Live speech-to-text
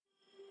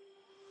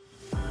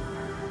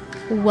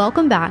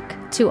Welcome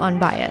back to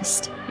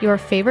Unbiased, your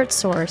favorite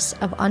source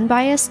of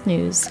unbiased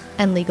news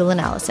and legal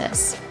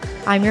analysis.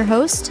 I'm your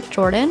host,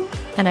 Jordan,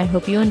 and I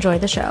hope you enjoy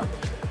the show.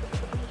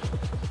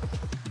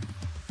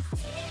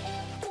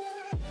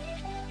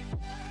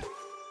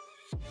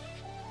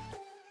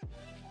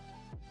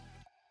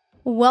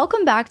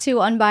 Welcome back to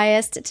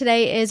Unbiased.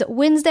 Today is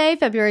Wednesday,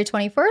 February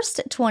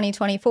 21st,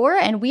 2024,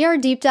 and we are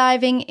deep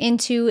diving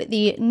into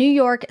the New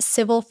York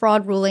civil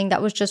fraud ruling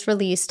that was just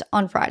released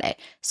on Friday.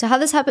 So how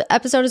this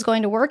episode is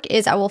going to work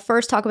is I will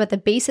first talk about the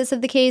basis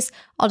of the case.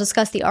 I'll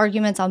discuss the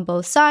arguments on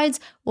both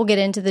sides. We'll get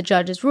into the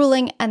judge's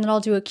ruling, and then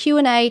I'll do a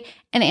Q&A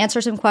and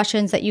answer some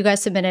questions that you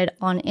guys submitted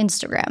on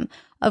Instagram.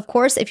 Of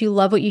course, if you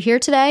love what you hear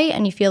today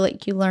and you feel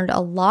like you learned a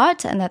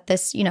lot and that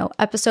this,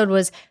 episode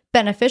was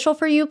beneficial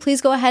for you,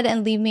 please go ahead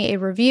and leave me a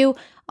review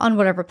on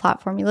whatever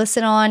platform you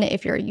listen on.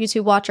 If you're a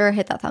YouTube watcher,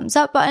 hit that thumbs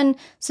up button,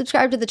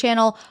 subscribe to the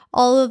channel.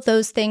 All of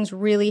those things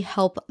really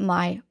help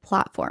my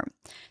platform.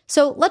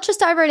 So let's just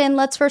dive right in.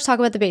 Let's first talk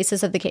about the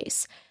basis of the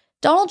case.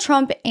 Donald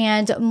Trump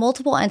and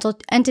multiple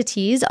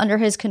entities under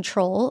his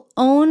control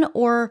own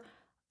or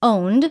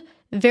owned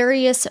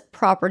various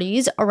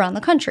properties around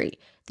the country.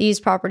 These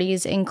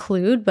properties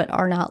include, but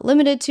are not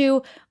limited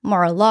to,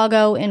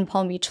 Mar-a-Lago in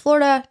Palm Beach,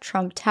 Florida,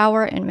 Trump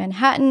Tower in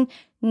Manhattan,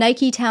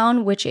 Nike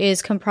Town, which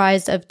is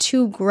comprised of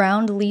 2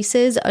 ground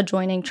leases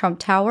adjoining Trump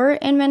Tower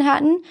in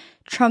Manhattan,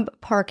 Trump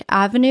Park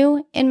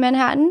Avenue in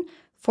Manhattan,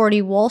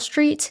 40 Wall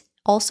Street,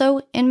 also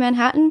in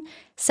Manhattan,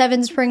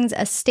 Seven Springs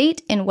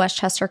Estate in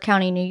Westchester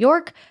County, New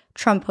York,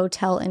 Trump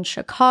Hotel in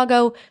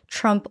Chicago,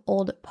 Trump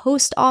Old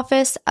Post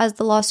Office, as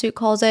the lawsuit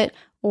calls it,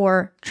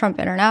 or Trump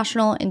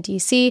International in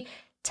DC,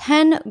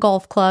 10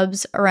 golf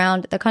clubs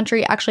around the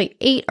country. Actually,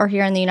 8 are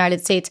here in the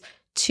United States.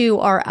 2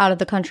 are out of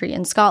the country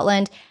in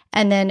Scotland.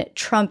 And then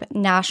Trump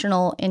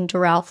National in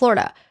Doral,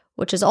 Florida,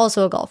 which is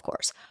also a golf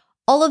course.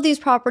 All of these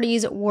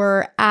properties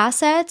were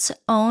assets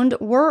owned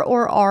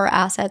or are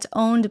assets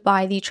owned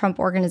by the Trump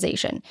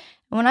Organization.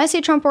 And when I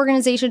say Trump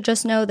Organization,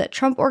 just know that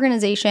Trump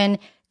Organization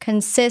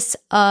consists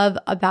of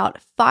about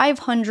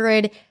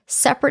 500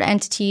 separate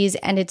entities,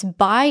 and it's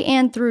by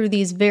and through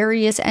these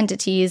various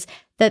entities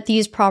that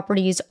these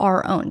properties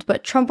are owned.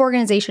 But Trump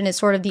Organization is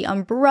sort of the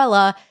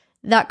umbrella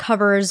that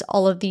covers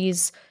all of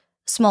these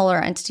smaller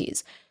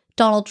entities.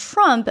 Donald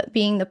Trump,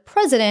 being the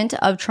president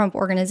of Trump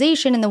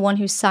Organization and the one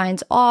who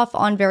signs off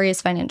on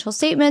various financial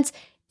statements,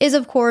 is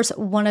of course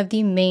one of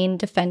the main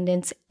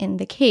defendants in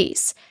the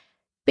case.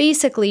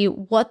 Basically,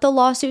 what the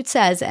lawsuit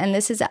says, and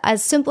this is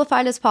as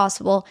simplified as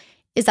possible,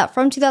 is that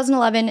from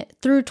 2011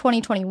 through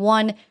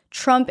 2021,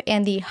 Trump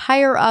and the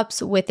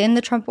higher-ups within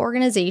the Trump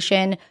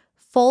Organization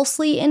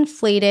falsely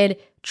inflated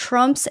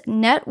Trump's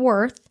net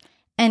worth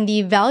and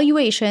the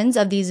valuations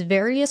of these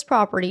various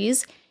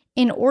properties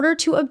in order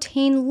to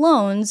obtain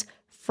loans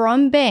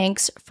from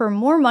banks for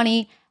more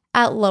money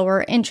at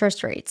lower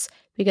interest rates.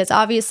 Because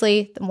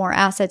obviously, the more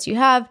assets you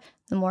have,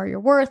 the more you're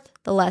worth,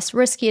 the less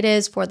risky it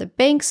is for the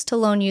banks to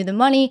loan you the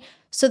money,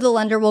 so the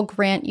lender will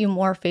grant you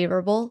more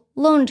favorable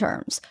loan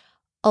terms.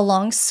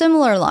 Along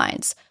similar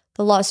lines,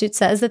 the lawsuit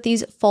says that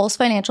these false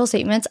financial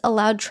statements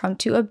allowed Trump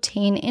to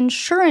obtain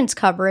insurance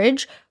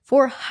coverage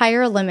for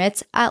higher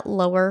limits at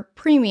lower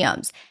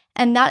premiums.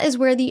 And that is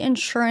where the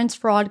insurance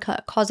fraud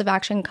cause of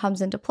action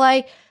comes into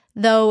play,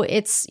 though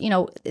it's,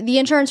 the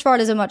insurance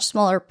fraud is a much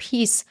smaller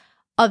piece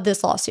of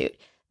this lawsuit.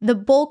 The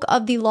bulk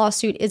of the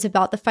lawsuit is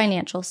about the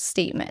financial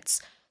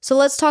statements. So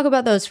let's talk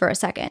about those for a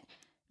second.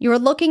 You're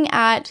looking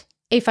at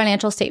a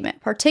financial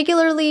statement,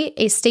 particularly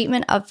a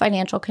statement of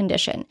financial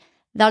condition.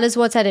 That is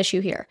what's at issue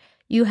here.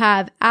 You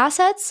have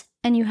assets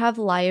and you have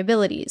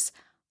liabilities.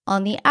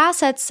 On the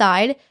assets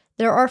side,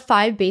 there are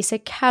 5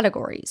 basic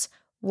categories.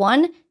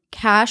 1,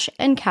 cash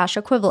and cash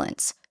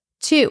equivalents.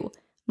 2,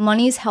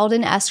 monies held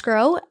in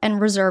escrow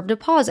and reserve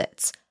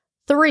deposits.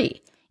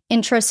 3,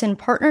 interests in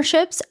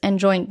partnerships and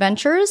joint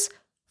ventures.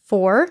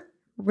 4,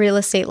 real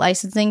estate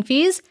licensing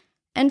fees.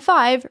 And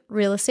 5,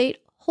 real estate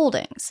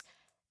holdings.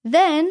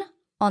 Then,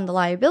 on the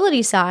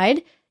liability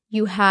side,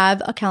 you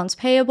have accounts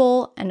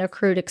payable and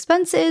accrued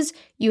expenses,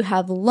 you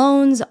have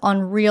loans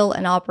on real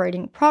and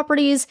operating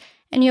properties,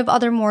 and you have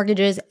other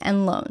mortgages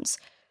and loans.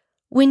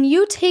 When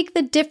you take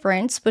the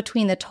difference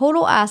between the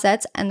total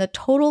assets and the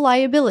total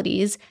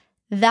liabilities,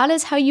 that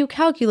is how you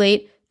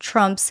calculate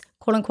Trump's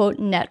quote-unquote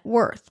net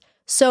worth.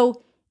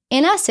 So,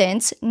 in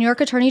essence, New York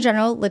Attorney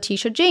General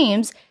Letitia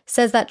James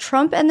says that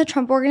Trump and the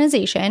Trump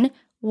Organization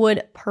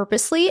would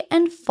purposely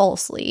and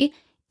falsely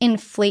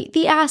inflate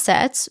the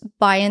assets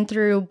by and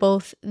through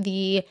both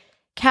the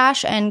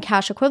cash and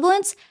cash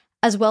equivalents,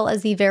 as well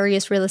as the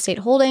various real estate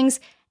holdings,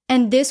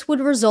 and this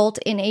would result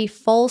in a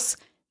false,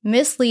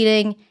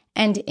 misleading,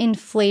 and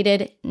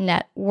inflated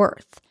net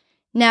worth.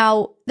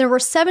 Now, there were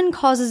 7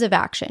 causes of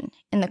action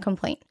in the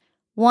complaint.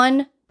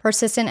 1,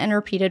 persistent and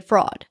repeated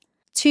fraud.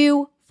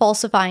 2,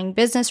 falsifying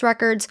business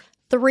records.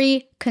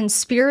 3,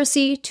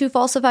 conspiracy to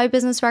falsify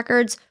business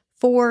records.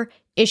 4,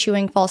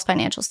 issuing false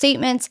financial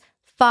statements.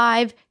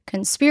 5,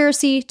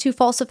 conspiracy to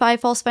falsify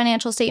false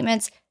financial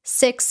statements.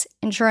 6,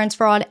 insurance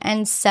fraud.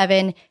 And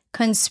 7,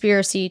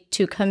 conspiracy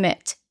to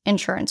commit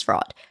insurance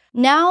fraud.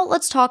 Now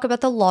let's talk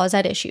about the laws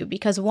at issue,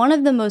 because one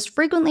of the most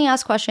frequently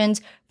asked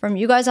questions from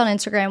you guys on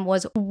Instagram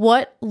was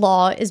what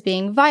law is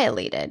being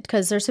violated,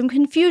 because there's some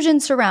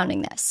confusion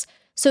surrounding this.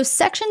 So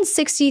Section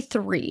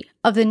 63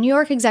 of the New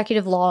York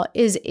Executive Law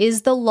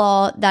is the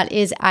law that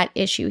is at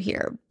issue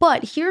here.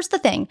 But here's the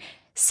thing.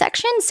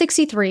 Section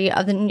 63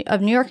 of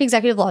New York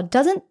Executive Law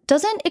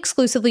doesn't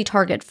exclusively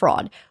target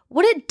fraud.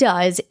 What it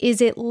does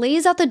is it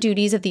lays out the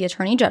duties of the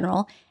Attorney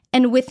General,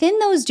 and within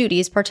those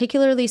duties,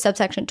 particularly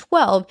subsection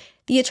 12,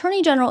 the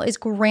Attorney General is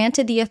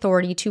granted the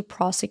authority to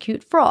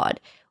prosecute fraud.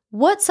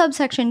 What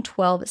subsection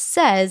 12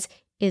 says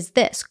is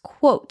this,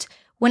 quote,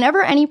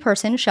 "Whenever any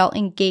person shall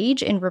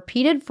engage in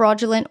repeated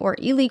fraudulent or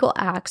illegal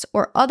acts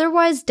or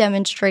otherwise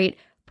demonstrate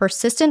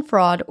persistent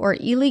fraud or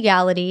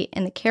illegality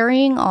in the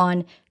carrying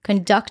on,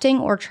 conducting,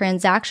 or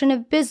transaction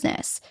of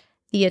business,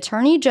 the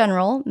Attorney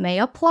General may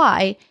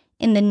apply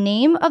in the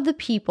name of the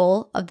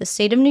people of the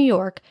State of New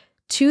York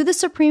to the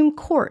Supreme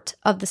Court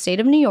of the State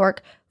of New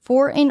York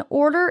for an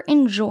order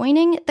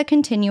enjoining the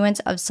continuance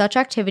of such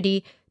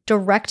activity,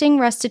 directing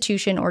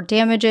restitution or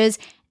damages,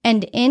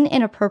 and in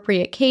an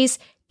appropriate case,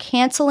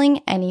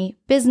 canceling any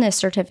business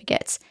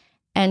certificates,"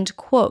 end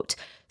quote.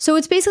 So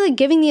it's basically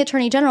giving the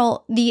Attorney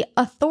General the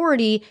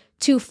authority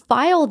to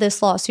file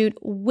this lawsuit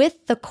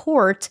with the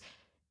court,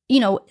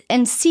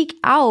 and seek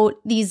out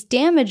these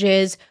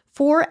damages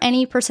for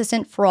any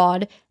persistent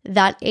fraud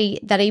that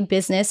a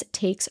business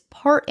takes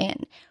part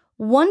in.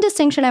 One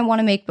distinction I want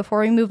to make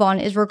before we move on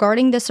is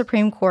regarding the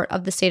Supreme Court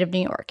of the State of New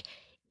York.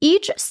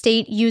 Each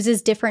state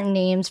uses different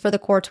names for the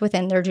courts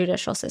within their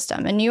judicial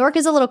system, and New York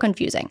is a little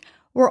confusing.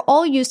 We're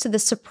all used to the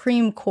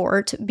Supreme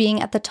Court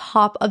being at the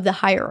top of the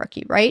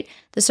hierarchy, right?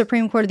 The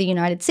Supreme Court of the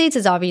United States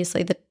is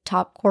obviously the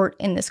top court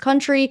in this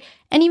country,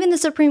 and even the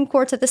Supreme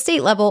Courts at the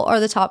state level are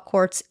the top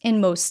courts in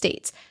most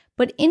states.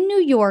 But in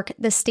New York,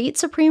 the state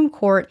Supreme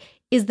Court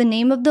is the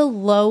name of the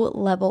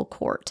low-level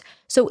court.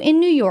 So in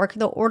New York,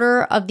 the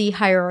order of the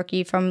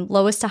hierarchy from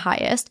lowest to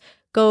highest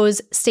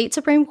goes state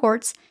Supreme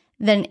Courts,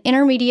 then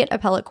intermediate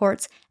appellate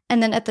courts,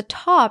 and then at the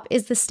top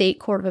is the State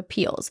Court of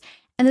Appeals.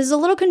 And this is a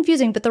little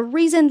confusing, but the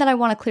reason that I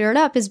want to clear it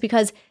up is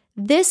because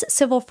this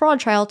civil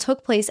fraud trial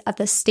took place at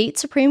the State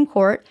Supreme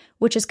Court,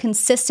 which is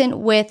consistent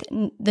with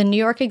the New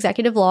York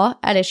Executive Law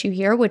at issue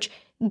here, which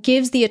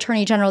gives the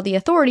Attorney General the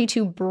authority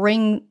to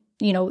bring,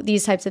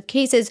 these types of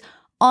cases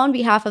on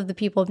behalf of the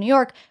people of New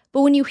York.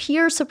 But when you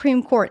hear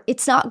Supreme Court,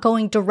 it's not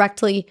going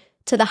directly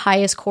to the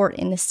highest court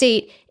in the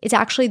state. It's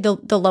actually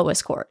the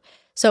lowest court.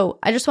 So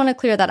I just want to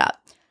clear that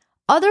up.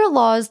 Other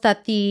laws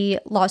that the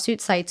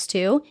lawsuit cites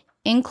to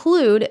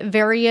include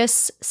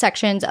various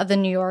sections of the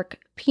New York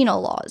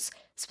penal laws,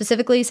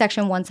 specifically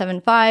Section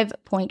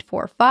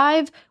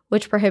 175.45,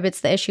 which prohibits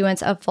the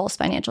issuance of false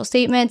financial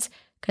statements,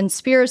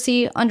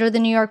 conspiracy under the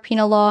New York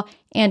penal law,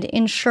 and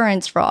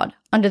insurance fraud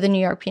under the New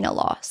York penal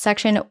law,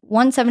 Section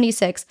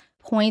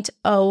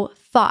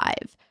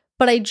 176.05.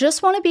 But I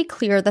just want to be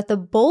clear that the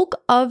bulk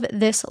of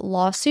this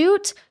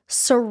lawsuit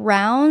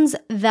surrounds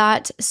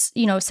that,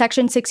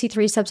 Section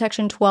 63,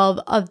 subsection 12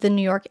 of the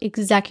New York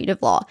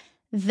Executive Law.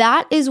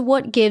 That is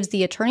what gives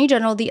the Attorney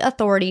General the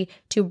authority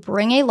to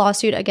bring a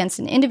lawsuit against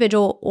an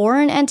individual or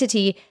an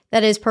entity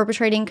that is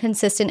perpetrating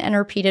consistent and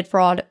repeated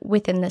fraud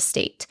within the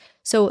state.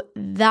 So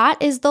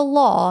that is the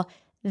law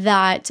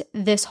that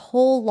this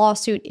whole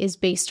lawsuit is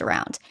based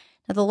around.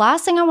 Now, the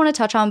last thing I want to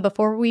touch on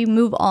before we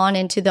move on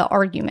into the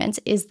arguments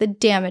is the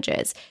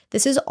damages.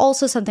 This is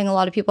also something a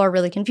lot of people are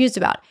really confused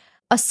about.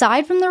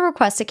 Aside from the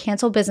request to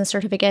cancel business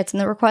certificates and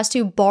the request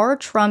to bar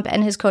Trump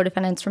and his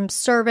co-defendants from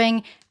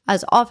serving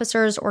as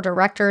officers or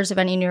directors of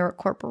any New York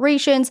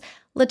corporations,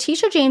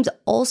 Letitia James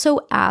also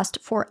asked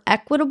for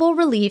equitable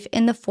relief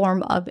in the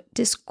form of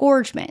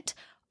disgorgement.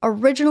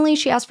 Originally,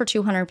 she asked for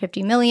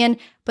 $250 million,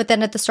 but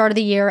then at the start of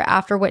the year,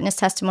 after witness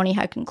testimony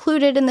had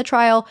concluded in the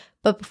trial,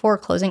 but before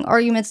closing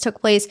arguments took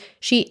place,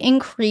 she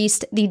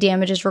increased the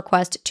damages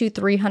request to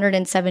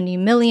 $370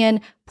 million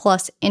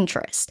plus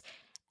interest.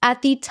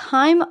 At the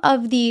time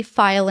of the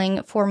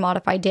filing for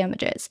modified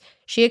damages,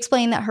 she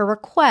explained that her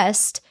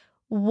request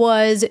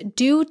was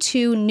due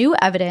to new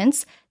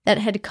evidence that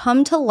had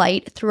come to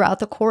light throughout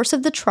the course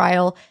of the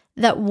trial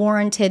that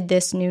warranted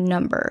this new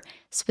number.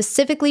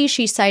 Specifically,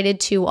 she cited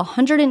to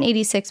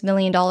 $186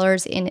 million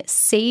in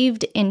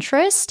saved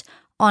interest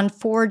on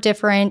 4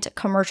 different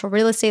commercial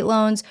real estate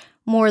loans,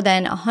 more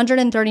than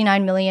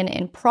 $139 million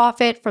in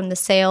profit from the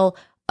sale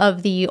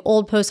of the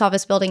old post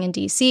office building in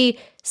DC,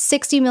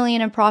 $60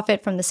 million in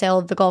profit from the sale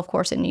of the golf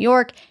course in New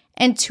York,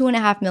 and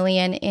 $2.5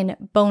 million in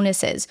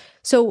bonuses.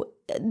 So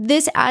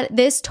this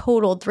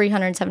totaled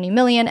 $370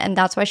 million, and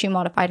that's why she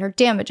modified her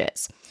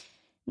damages.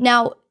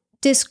 Now,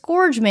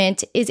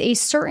 disgorgement is a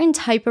certain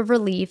type of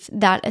relief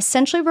that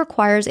essentially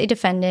requires a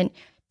defendant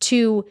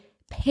to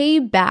pay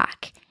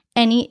back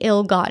any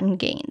ill-gotten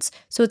gains.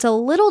 So it's a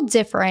little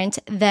different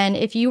than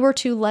if you were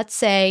to, let's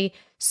say,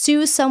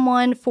 sue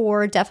someone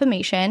for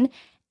defamation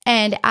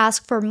and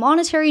ask for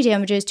monetary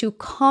damages to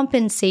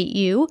compensate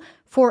you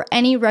for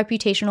any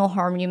reputational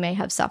harm you may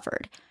have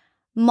suffered.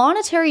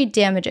 Monetary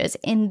damages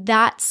in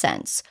that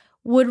sense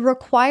would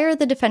require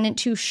the defendant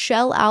to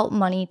shell out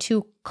money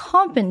to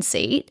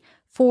compensate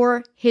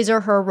for his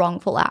or her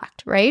wrongful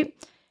act, right?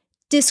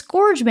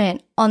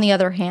 Disgorgement, on the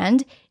other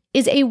hand,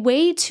 is a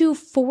way to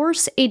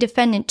force a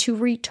defendant to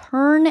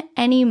return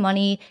any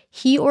money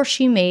he or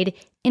she made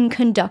in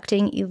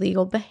conducting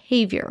illegal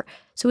behavior.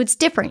 So it's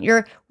different.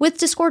 With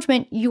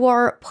disgorgement, you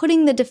are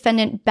putting the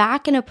defendant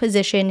back in a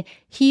position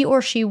he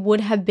or she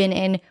would have been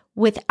in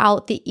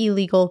without the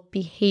illegal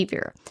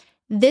behavior.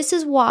 This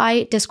is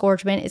why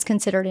disgorgement is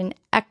considered an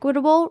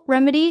equitable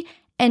remedy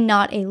and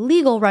not a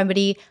legal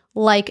remedy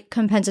like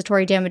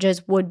compensatory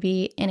damages would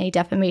be in a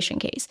defamation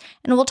case.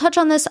 And we'll touch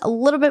on this a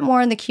little bit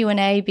more in the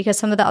Q&A because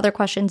some of the other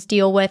questions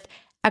deal with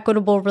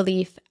equitable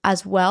relief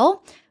as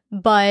well.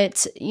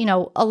 But,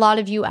 a lot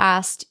of you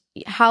asked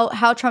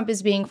how Trump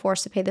is being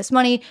forced to pay this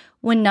money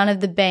when none of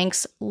the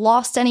banks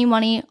lost any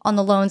money on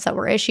the loans that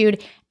were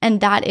issued.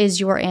 And that is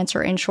your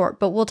answer in short,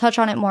 but we'll touch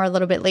on it more a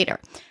little bit later.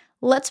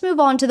 Let's move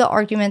on to the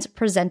arguments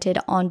presented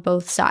on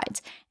both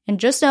sides. And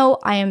just know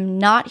I am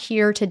not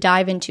here to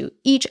dive into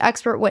each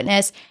expert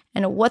witness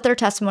and what their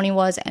testimony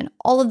was and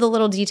all of the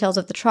little details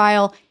of the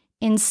trial.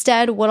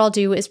 Instead, what I'll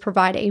do is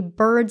provide a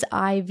bird's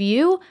eye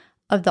view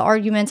of the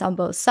arguments on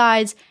both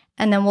sides,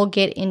 and then we'll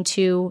get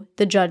into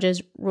the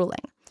judge's ruling.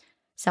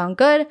 Sound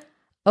good?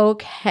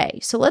 Okay,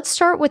 so let's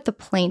start with the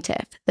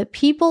plaintiff, the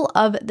people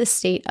of the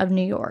state of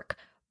New York,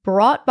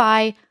 brought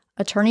by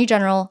Attorney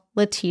General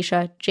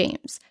Letitia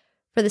James.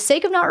 For the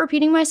sake of not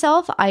repeating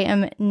myself, I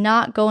am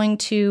not going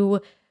to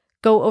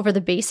go over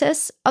the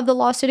basis of the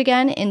lawsuit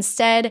again.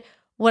 Instead,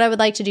 what I would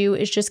like to do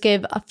is just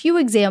give a few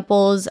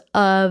examples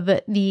of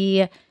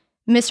the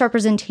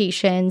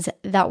misrepresentations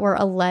that were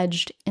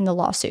alleged in the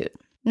lawsuit.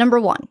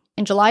 Number one,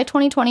 in July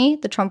 2020,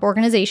 the Trump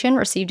Organization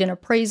received an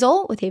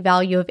appraisal with a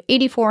value of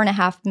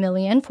 $84.5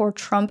 million for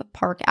Trump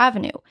Park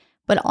Avenue.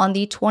 But on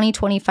the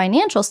 2020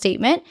 financial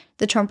statement,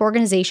 the Trump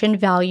Organization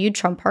valued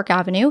Trump Park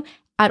Avenue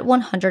at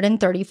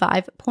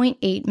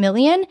 $135.8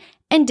 million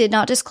and did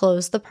not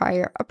disclose the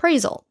prior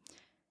appraisal.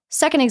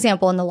 Second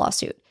example in the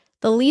lawsuit,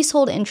 the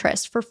leasehold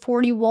interest for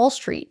 40 Wall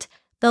Street.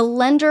 The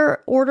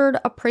lender ordered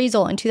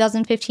appraisal in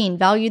 2015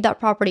 valued that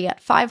property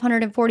at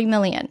 $540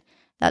 million.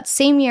 That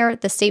same year,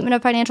 the statement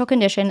of financial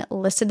condition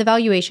listed the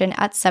valuation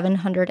at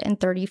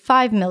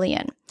 $735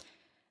 million.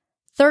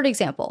 Third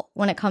example,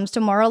 when it comes to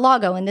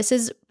Mar-a-Lago, and this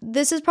is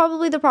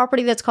probably the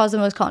property that's caused the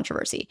most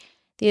controversy.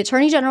 The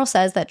Attorney General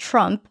says that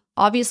Trump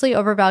obviously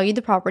overvalued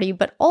the property,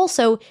 but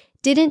also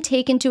didn't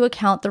take into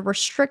account the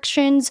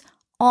restrictions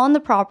on the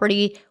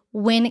property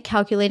when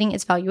calculating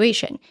its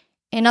valuation.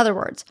 In other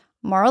words,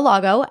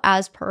 Mar-a-Lago,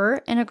 as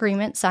per an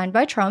agreement signed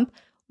by Trump,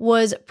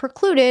 was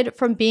precluded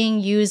from being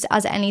used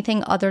as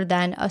anything other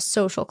than a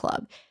social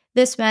club.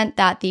 This meant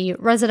that the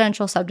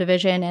residential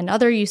subdivision and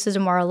other uses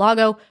of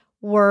Mar-a-Lago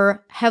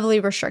were heavily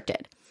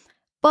restricted.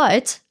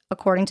 But,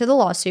 according to the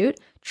lawsuit,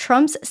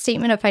 Trump's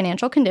statement of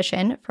financial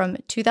condition from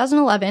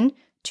 2011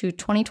 to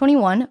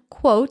 2021,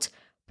 quote,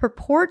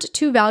 purport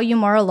to value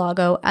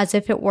Mar-a-Lago as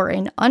if it were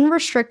an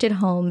unrestricted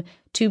home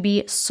to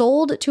be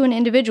sold to an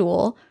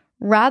individual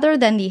rather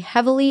than the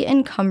heavily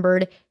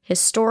encumbered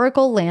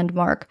historical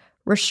landmark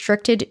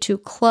restricted to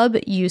club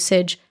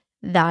usage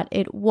that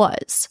it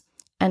was,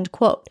 end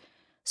quote.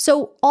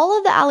 So all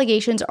of the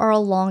allegations are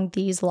along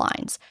these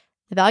lines.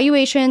 The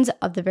valuations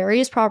of the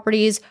various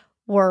properties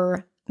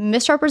were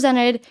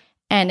misrepresented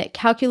and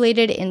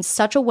calculated in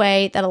such a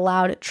way that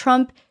allowed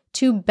Trump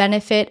to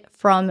benefit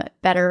from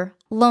better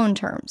loan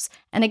terms.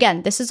 And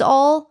again, this is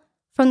all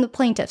from the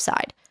plaintiff's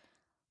side.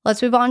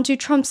 Let's move on to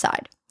Trump's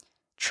side.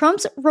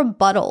 Trump's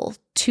rebuttal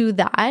to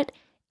that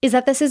is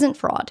that this isn't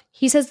fraud.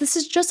 He says this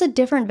is just a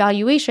different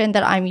valuation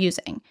that I'm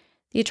using.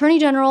 The Attorney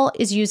General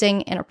is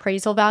using an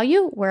appraisal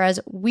value, whereas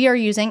we are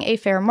using a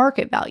fair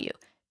market value.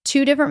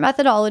 Two different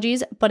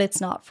methodologies, but it's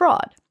not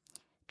fraud.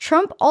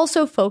 Trump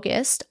also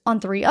focused on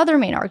three other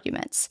main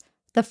arguments.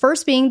 The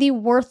first being the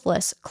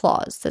worthless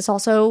clause. This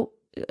also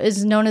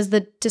is known as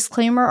the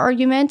disclaimer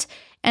argument,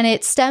 and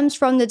it stems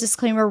from the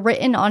disclaimer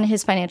written on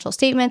his financial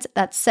statements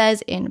that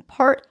says in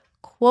part,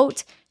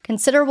 quote,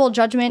 considerable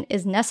judgment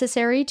is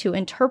necessary to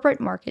interpret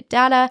market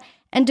data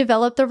and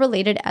develop the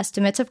related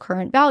estimates of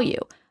current value.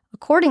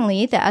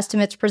 Accordingly, the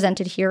estimates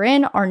presented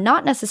herein are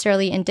not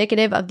necessarily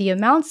indicative of the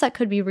amounts that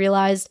could be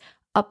realized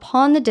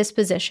upon the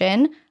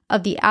disposition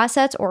of the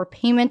assets or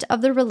payment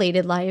of the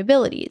related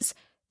liabilities.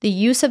 The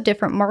use of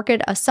different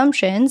market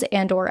assumptions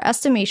and/or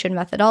estimation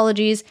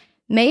methodologies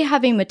may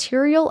have a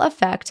material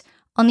effect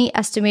on the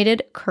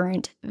estimated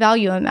current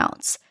value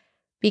amounts.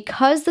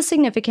 Because the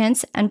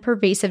significance and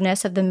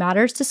pervasiveness of the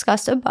matters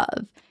discussed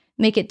above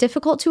make it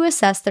difficult to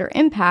assess their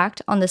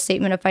impact on the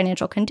statement of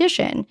financial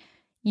condition,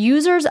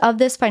 users of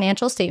this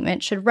financial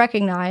statement should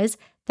recognize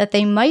that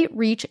they might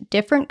reach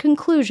different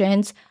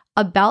conclusions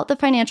about the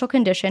financial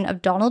condition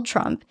of Donald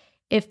Trump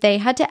if they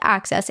had to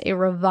access a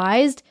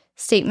revised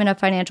statement of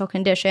financial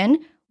condition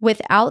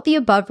without the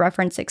above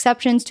referenced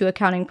exceptions to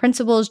accounting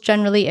principles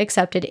generally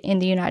accepted in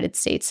the United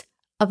States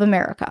of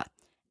America.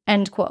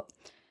 End quote.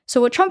 So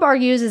what Trump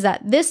argues is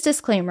that this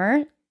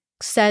disclaimer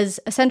says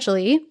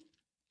essentially,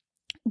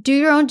 do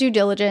your own due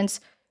diligence,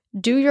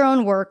 do your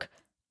own work,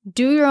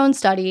 do your own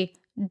study,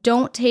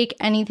 don't take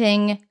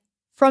anything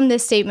from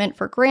this statement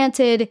for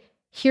granted.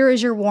 Here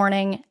is your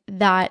warning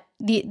that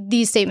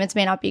these statements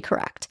may not be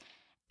correct.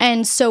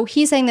 And so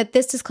he's saying that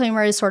this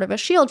disclaimer is sort of a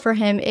shield for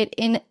him. It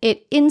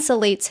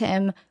insulates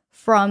him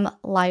from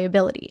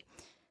liability.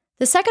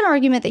 The second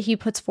argument that he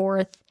puts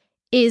forth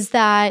is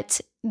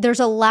that there's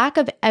a lack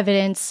of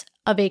evidence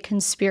of a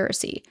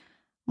conspiracy.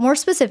 More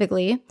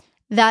specifically,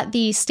 that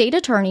the state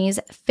attorneys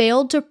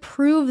failed to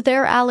prove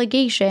their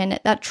allegation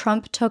that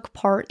Trump took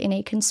part in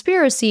a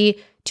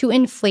conspiracy to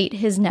inflate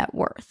his net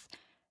worth.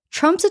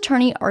 Trump's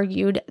attorney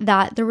argued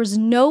that there was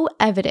no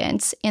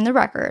evidence in the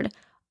record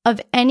of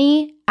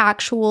any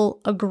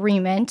actual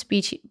agreement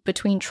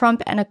between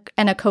Trump and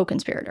a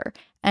co-conspirator.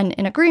 And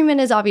an agreement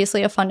is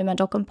obviously a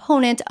fundamental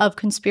component of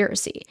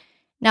conspiracy.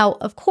 Now,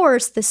 of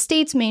course, the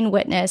state's main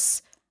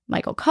witness,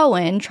 Michael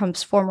Cohen,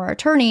 Trump's former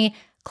attorney,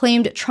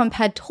 claimed Trump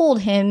had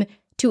told him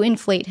to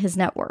inflate his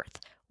net worth,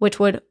 which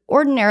would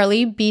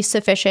ordinarily be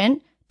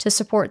sufficient to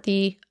support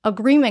the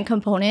agreement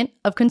component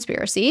of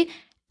conspiracy.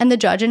 And the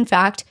judge, in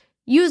fact,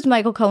 used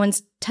Michael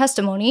Cohen's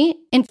testimony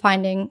in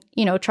finding,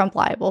 Trump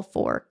liable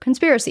for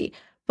conspiracy.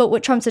 But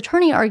what Trump's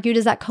attorney argued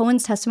is that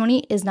Cohen's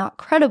testimony is not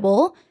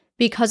credible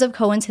because of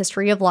Cohen's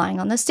history of lying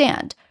on the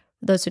stand.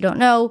 For those who don't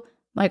know,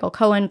 Michael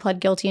Cohen pled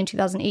guilty in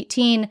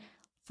 2018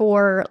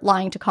 for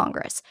lying to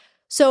Congress.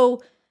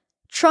 So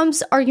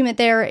Trump's argument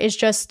there is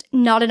just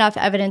not enough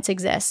evidence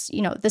exists.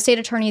 The state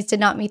attorneys did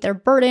not meet their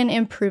burden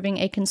in proving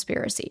a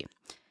conspiracy.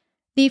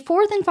 The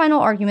fourth and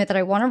final argument that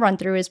I want to run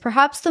through is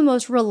perhaps the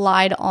most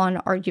relied on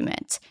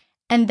argument,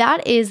 and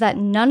that is that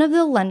none of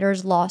the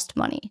lenders lost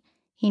money.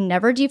 He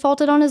never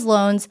defaulted on his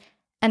loans,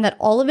 and that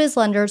all of his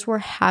lenders were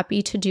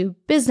happy to do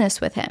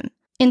business with him.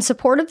 In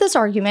support of this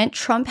argument,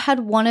 Trump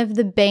had one of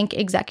the bank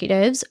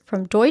executives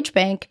from Deutsche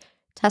Bank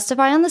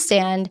testify on the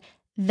stand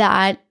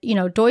that,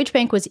 Deutsche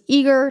Bank was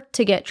eager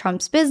to get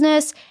Trump's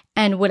business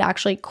and would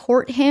actually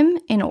court him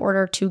in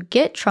order to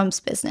get Trump's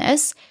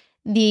business.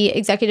 The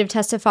executive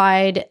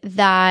testified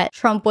that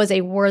Trump was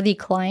a worthy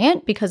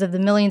client because of the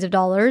millions of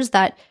dollars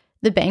that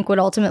the bank would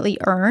ultimately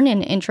earn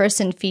in interest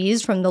and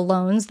fees from the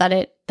loans that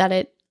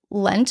it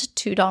lent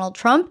to Donald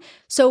Trump.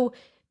 So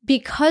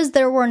because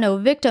there were no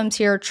victims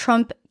here,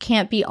 Trump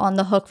can't be on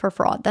the hook for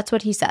fraud. That's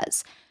what he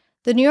says.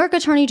 The New York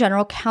Attorney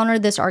General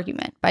countered this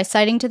argument by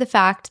citing to the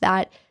fact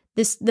that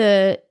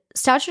the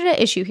statute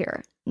at issue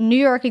here, New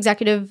York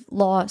Executive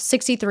Law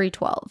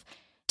 6312,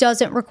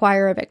 doesn't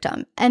require a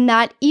victim, and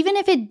that even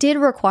if it did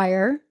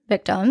require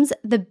victims,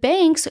 the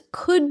banks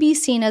could be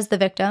seen as the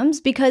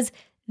victims because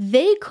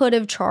they could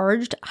have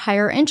charged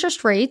higher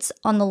interest rates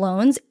on the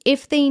loans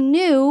if they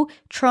knew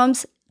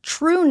Trump's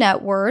true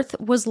net worth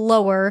was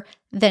lower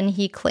than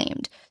he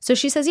claimed. So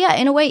she says, yeah,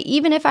 in a way,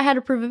 even if I had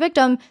to prove a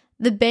victim,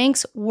 the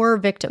banks were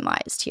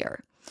victimized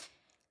here.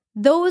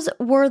 Those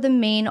were the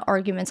main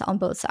arguments on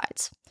both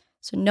sides.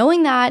 So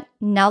knowing that,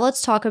 now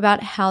let's talk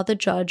about how the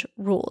judge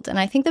ruled. And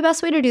I think the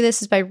best way to do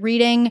this is by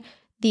reading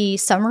the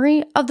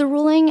summary of the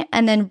ruling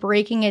and then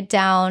breaking it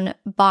down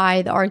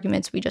by the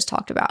arguments we just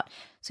talked about.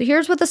 So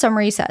here's what the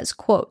summary says,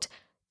 quote,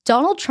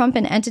 Donald Trump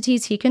and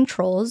entities he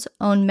controls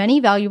own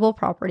many valuable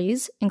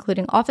properties,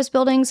 including office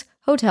buildings,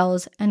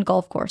 hotels, and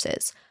golf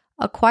courses.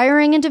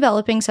 Acquiring and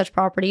developing such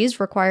properties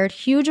required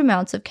huge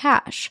amounts of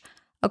cash.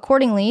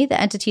 Accordingly, the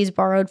entities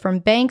borrowed from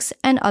banks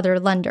and other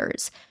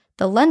lenders.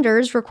 The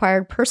lenders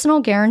required personal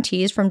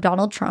guarantees from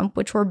Donald Trump,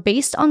 which were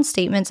based on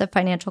statements of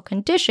financial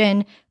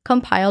condition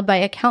compiled by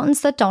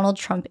accountants that Donald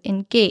Trump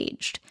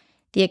engaged.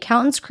 The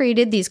accountants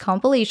created these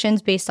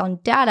compilations based on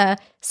data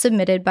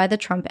submitted by the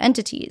Trump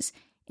entities.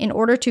 In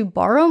order to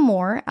borrow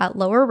more at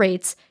lower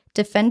rates,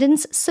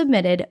 defendants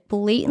submitted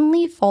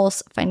blatantly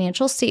false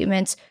financial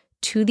statements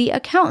to the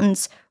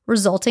accountants,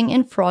 resulting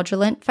in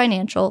fraudulent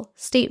financial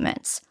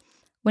statements.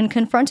 When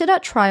confronted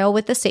at trial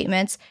with the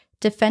statements,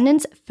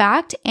 defendants'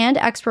 fact and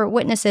expert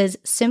witnesses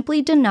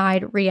simply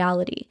denied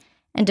reality,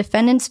 and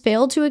defendants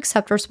failed to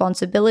accept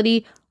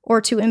responsibility or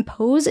to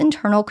impose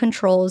internal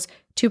controls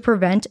to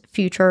prevent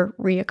future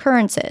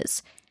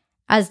reoccurrences.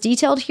 As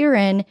detailed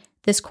herein,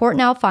 this court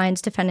now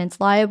finds defendants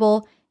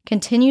liable,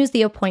 continues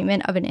the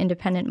appointment of an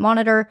independent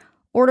monitor,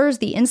 orders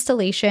the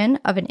installation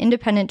of an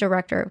independent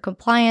director of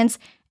compliance,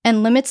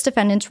 and limits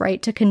defendants'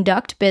 right to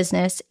conduct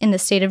business in the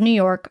state of New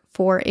York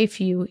for a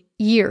few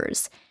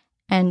years.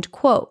 End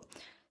quote.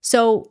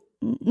 So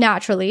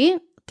naturally,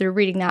 through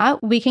reading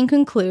that, we can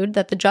conclude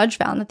that the judge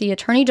found that the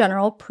Attorney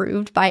General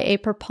proved by a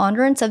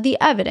preponderance of the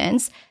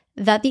evidence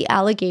that the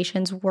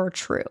allegations were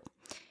true.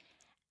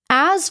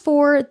 As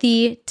for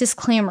the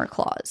disclaimer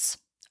clause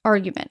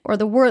argument, or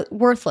the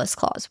worthless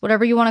clause,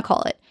 whatever you want to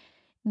call it,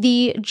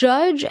 the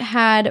judge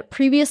had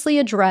previously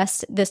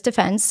addressed this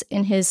defense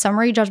in his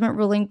summary judgment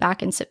ruling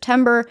back in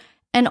September,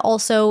 and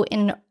also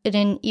in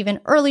an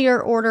even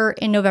earlier order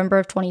in November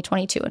of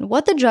 2022. And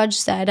what the judge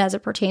said as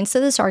it pertains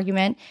to this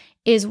argument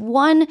is,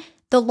 one,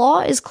 the law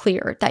is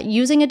clear that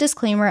using a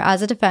disclaimer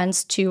as a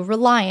defense to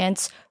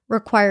reliance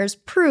requires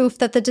proof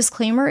that the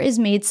disclaimer is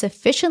made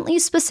sufficiently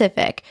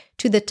specific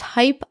to the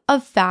type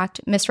of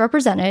fact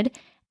misrepresented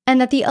and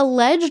that the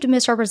alleged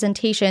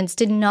misrepresentations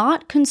did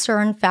not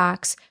concern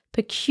facts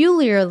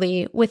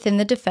peculiarly within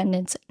the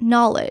defendant's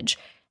knowledge.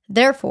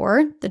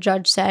 Therefore, the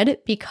judge said,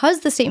 because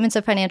the statements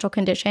of financial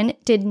condition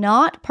did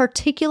not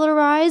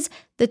particularize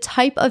the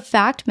type of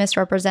fact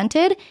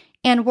misrepresented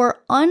and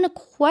were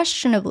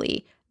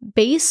unquestionably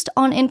based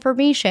on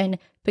information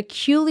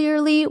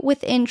peculiarly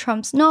within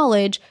Trump's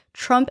knowledge,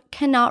 Trump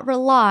cannot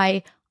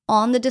rely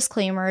on the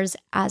disclaimers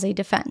as a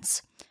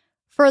defense.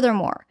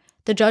 Furthermore,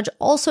 the judge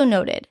also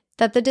noted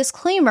that the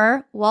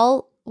disclaimer,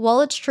 while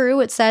it's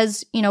true, it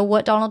says,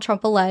 what Donald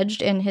Trump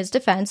alleged in his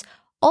defense,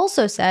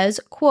 also says,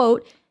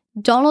 quote,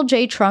 Donald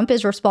J. Trump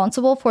is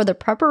responsible for the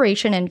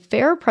preparation and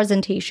fair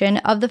presentation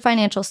of the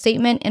financial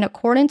statement in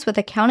accordance with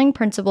accounting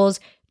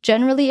principles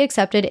generally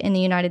accepted in the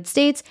United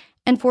States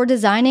and for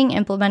designing,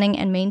 implementing,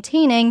 and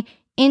maintaining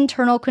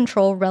internal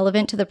control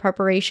relevant to the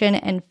preparation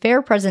and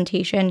fair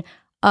presentation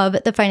of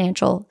the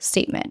financial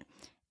statement.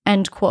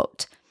 End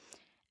quote.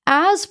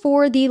 As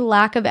for the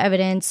lack of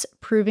evidence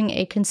proving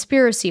a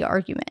conspiracy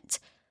argument,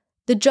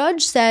 the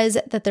judge says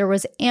that there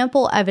was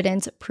ample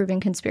evidence proving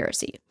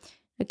conspiracy.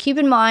 But keep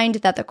in mind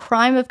that the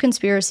crime of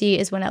conspiracy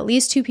is when at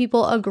least two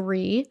people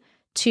agree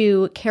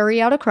to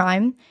carry out a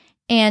crime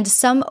and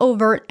some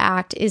overt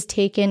act is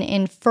taken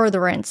in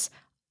furtherance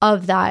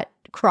of that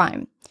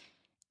crime.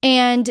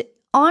 And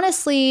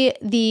honestly,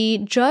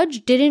 the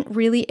judge didn't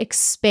really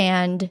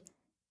expand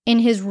in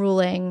his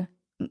ruling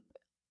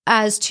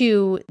as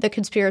to the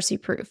conspiracy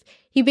proof.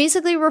 He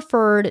basically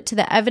referred to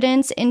the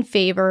evidence in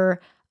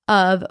favor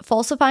of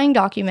falsifying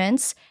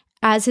documents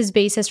as his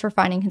basis for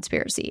finding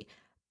conspiracy.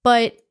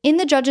 But in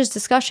the judge's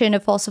discussion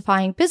of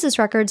falsifying business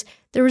records,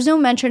 there was no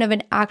mention of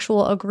an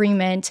actual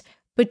agreement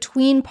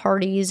between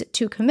parties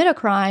to commit a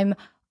crime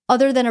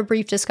other than a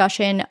brief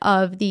discussion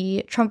of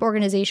the Trump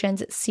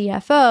Organization's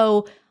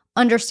CFO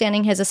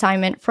understanding his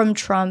assignment from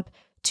Trump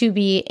to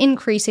be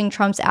increasing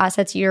Trump's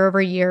assets year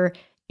over year,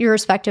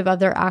 irrespective of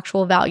their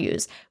actual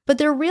values. But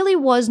there really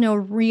was no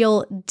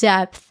real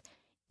depth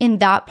in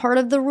that part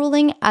of the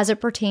ruling as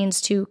it pertains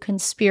to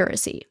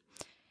conspiracy.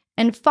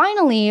 And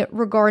finally,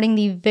 regarding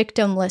the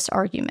victimless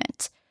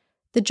argument,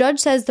 the judge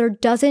says there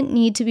doesn't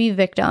need to be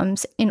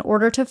victims in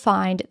order to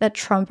find that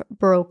Trump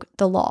broke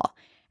the law.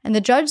 And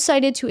the judge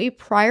cited to a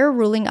prior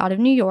ruling out of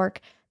New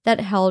York that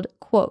held,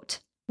 quote,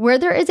 where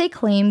there is a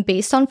claim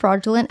based on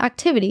fraudulent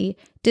activity,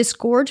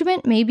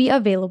 disgorgement may be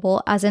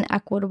available as an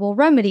equitable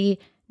remedy,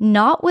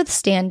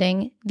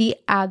 notwithstanding the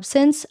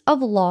absence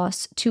of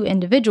loss to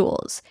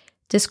individuals.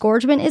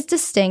 Disgorgement is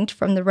distinct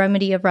from the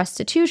remedy of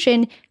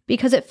restitution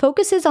because it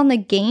focuses on the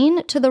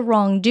gain to the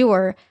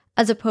wrongdoer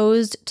as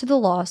opposed to the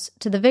loss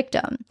to the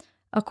victim.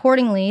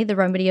 Accordingly, the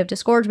remedy of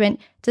disgorgement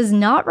does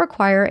not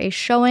require a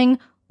showing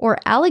or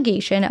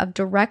allegation of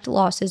direct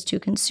losses to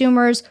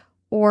consumers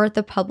or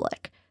the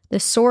public. The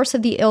source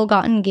of the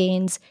ill-gotten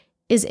gains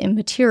is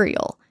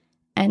immaterial.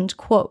 End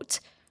quote.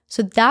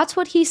 So that's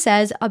what he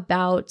says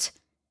about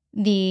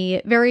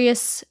the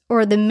various,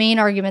 or the main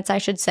arguments, I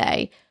should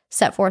say,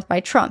 set forth by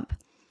Trump.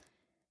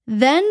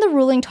 Then the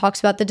ruling talks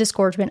about the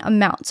disgorgement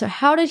amount. So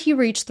how did he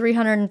reach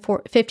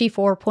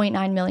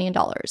 $354.9 million?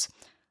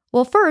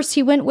 Well, first,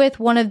 he went with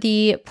one of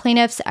the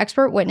plaintiff's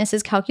expert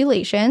witnesses'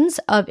 calculations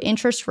of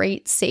interest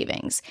rate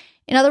savings.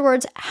 In other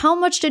words, how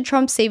much did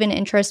Trump save in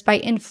interest by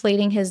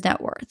inflating his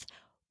net worth?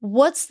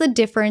 What's the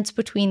difference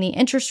between the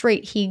interest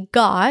rate he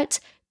got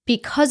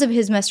because of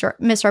his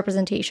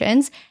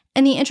misrepresentations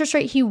and the interest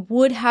rate he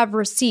would have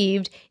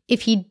received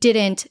if he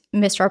didn't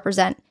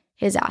misrepresent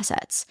his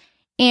assets?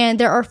 And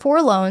there are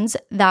 4 loans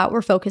that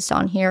we're focused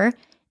on here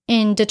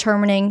in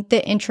determining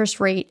the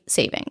interest rate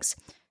savings.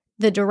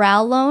 The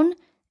Doral loan,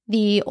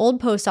 the Old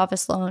Post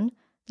Office loan,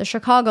 the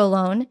Chicago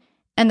loan,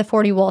 and the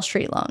 40 Wall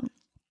Street loan.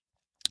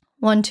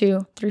 1,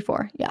 2, 3,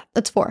 4. Yeah,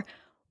 that's 4.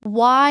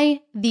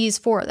 Why these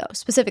 4, though,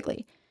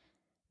 specifically?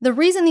 The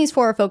reason these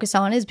 4 are focused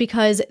on is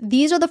because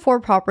these are the 4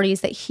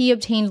 properties that he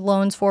obtained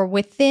loans for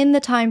within the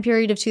time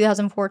period of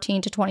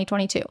 2014 to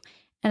 2022.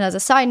 And as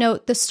a side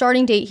note, the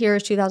starting date here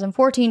is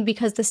 2014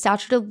 because the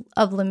statute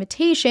of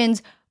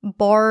limitations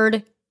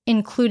barred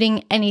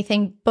including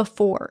anything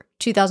before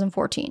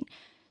 2014.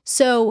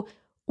 So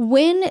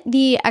when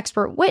the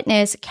expert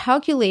witness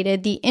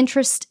calculated the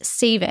interest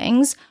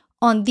savings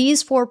on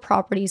these 4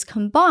 properties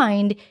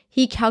combined,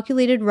 he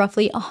calculated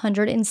roughly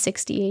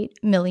 $168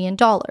 million.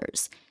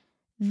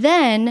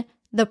 Then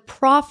the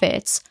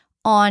profits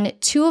on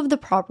 2 of the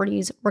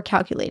properties were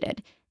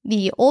calculated.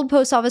 The Old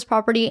Post Office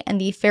property and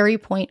the Ferry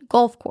Point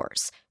Golf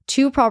Course,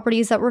 2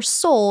 properties that were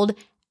sold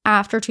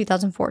after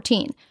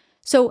 2014.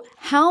 So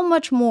how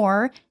much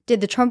more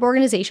did the Trump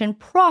Organization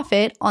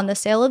profit on the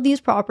sale of these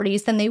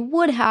properties than they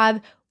would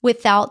have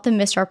without the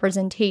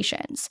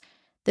misrepresentations?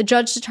 The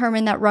judge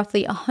determined that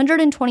roughly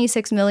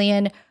 $126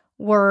 million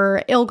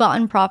were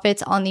ill-gotten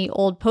profits on the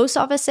Old Post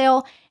Office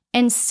sale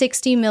and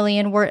 $60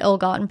 million were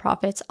ill-gotten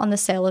profits on the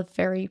sale of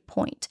Ferry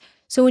Point.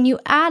 So when you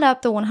add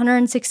up the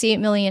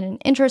 $168 million in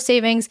interest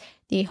savings,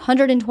 the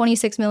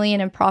 $126 million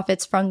in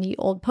profits from the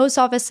old post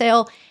office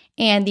sale,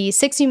 and the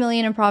 $60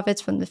 million in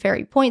profits from the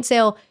Ferry Point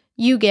sale,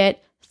 you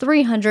get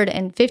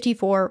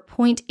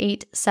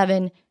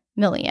 $354.87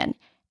 million.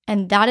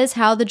 And that is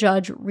how the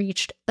judge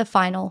reached the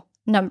final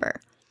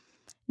number.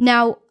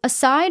 Now,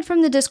 aside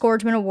from the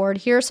disgorgement award,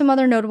 here are some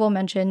other notable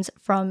mentions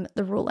from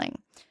the ruling.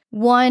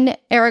 One,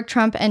 Eric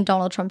Trump and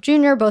Donald Trump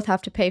Jr. both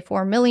have to pay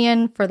 $4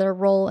 million for their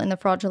role in the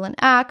fraudulent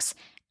acts.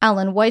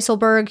 Alan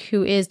Weisselberg,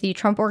 who is the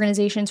Trump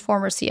Organization's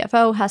former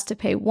CFO, has to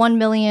pay $1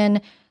 million.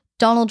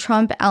 Donald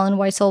Trump, Alan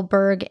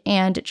Weisselberg,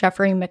 and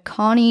Jeffrey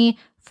McConney,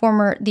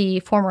 the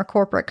former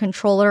corporate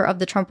controller of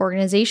the Trump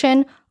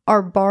Organization,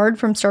 are barred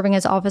from serving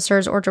as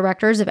officers or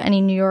directors of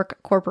any New York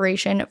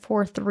corporation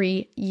for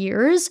 3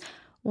 years.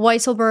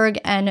 Weisselberg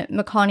and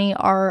McConney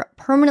are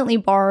permanently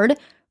barred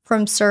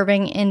from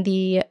serving in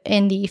the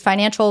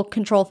financial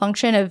control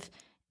function of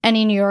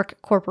any New York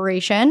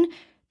corporation.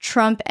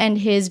 Trump and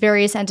his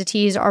various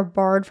entities are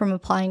barred from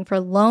applying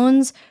for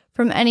loans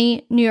from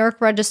any New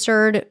York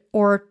registered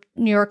or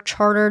New York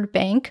chartered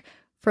bank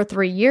for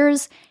 3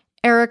 years.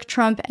 Eric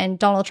Trump and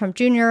Donald Trump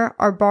Jr.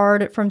 are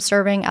barred from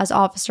serving as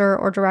officer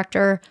or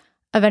director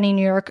of any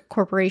New York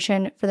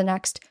corporation for the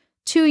next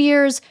 2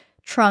 years.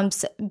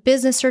 Trump's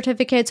business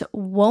certificates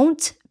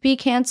won't be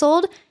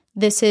canceled.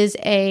 This is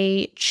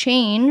a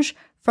change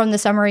from the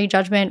summary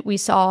judgment we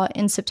saw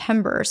in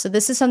September. So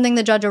this is something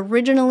the judge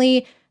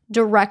originally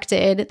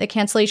directed, the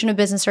cancellation of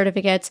business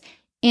certificates,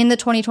 in the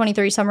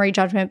 2023 summary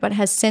judgment, but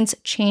has since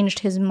changed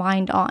his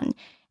mind on.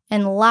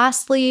 And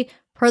lastly,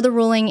 per the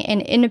ruling, an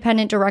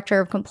independent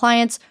director of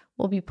compliance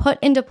will be put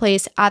into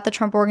place at the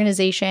Trump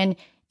Organization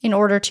in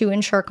order to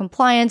ensure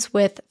compliance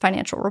with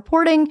financial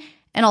reporting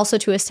and also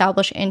to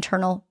establish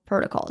internal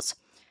protocols.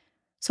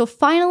 So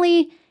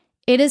finally,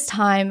 it is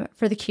time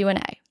for the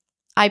Q&A.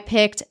 I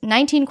picked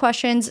 19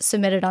 questions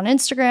submitted on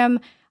Instagram.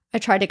 I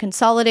tried to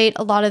consolidate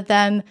a lot of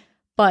them,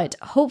 but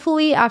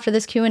hopefully after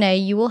this Q&A,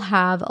 you will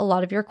have a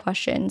lot of your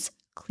questions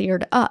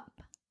cleared up.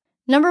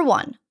 Number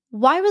 1,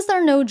 why was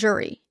there no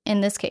jury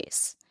in this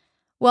case?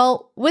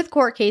 Well, with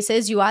court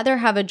cases, you either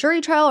have a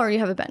jury trial or you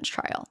have a bench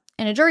trial.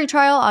 In a jury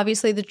trial,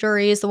 obviously the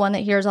jury is the one that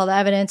hears all the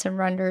evidence and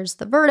renders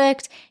the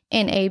verdict.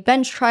 In a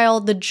bench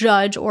trial, the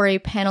judge or a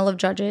panel of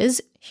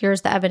judges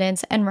hears the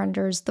evidence and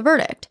renders the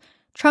verdict.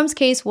 Trump's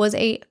case was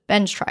a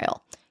bench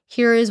trial.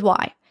 Here is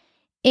why.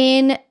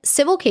 In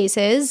civil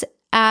cases,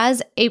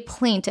 as a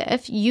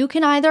plaintiff, you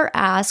can either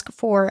ask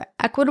for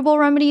equitable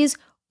remedies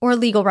or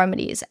legal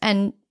remedies.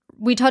 And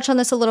we touched on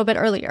this a little bit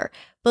earlier,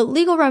 but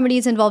legal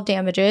remedies involve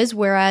damages,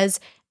 whereas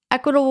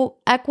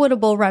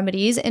equitable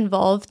remedies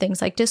involve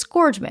things like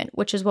disgorgement,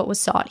 which is what was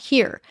sought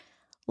here.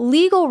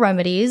 Legal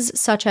remedies,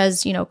 such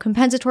as,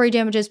 compensatory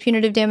damages,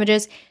 punitive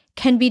damages,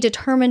 can be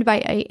determined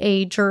by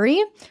a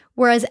jury,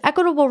 whereas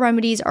equitable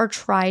remedies are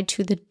tried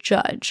to the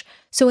judge.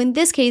 So in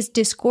this case,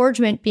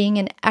 disgorgement being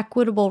an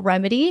equitable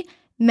remedy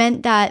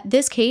meant that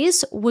this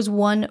case was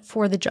one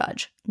for the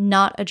judge,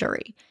 not a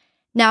jury.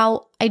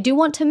 Now, I do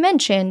want to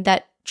mention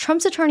that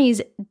Trump's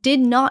attorneys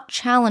did not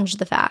challenge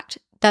the fact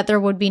that there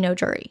would be no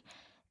jury.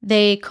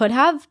 They could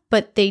have,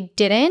 but they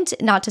didn't.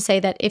 Not to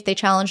say that if they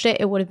challenged it,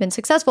 it would have been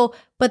successful,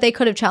 but they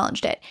could have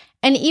challenged it.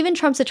 And even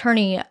Trump's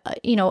attorney,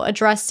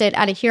 addressed it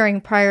at a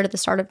hearing prior to the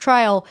start of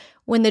trial.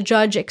 When the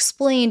judge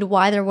explained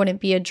why there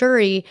wouldn't be a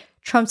jury,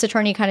 Trump's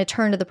attorney kind of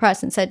turned to the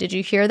press and said, "Did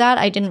you hear that?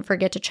 I didn't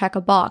forget to check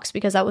a box,"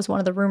 because that was one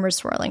of the rumors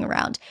swirling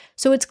around.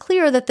 So it's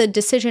clear that the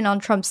decision on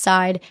Trump's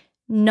side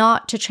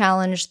not to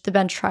challenge the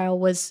bench trial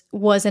was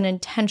an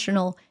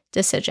intentional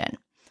decision.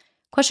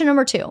 Question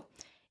number 2.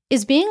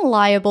 Is being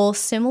liable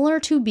similar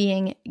to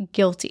being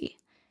guilty?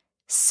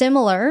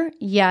 Similar,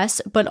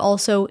 yes, but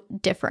also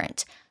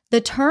different.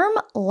 The term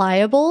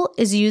liable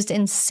is used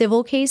in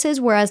civil cases,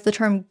 whereas the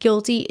term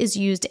guilty is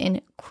used in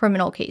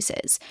criminal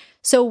cases.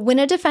 So when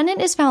a defendant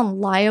is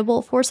found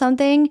liable for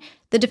something,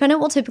 the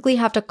defendant will typically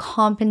have to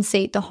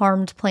compensate the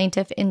harmed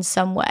plaintiff in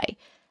some way.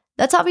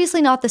 That's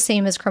obviously not the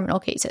same as criminal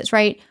cases,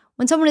 right?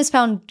 When someone is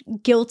found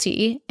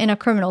guilty in a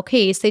criminal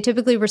case, they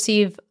typically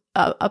receive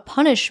a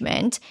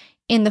punishment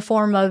in the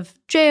form of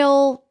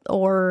jail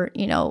or,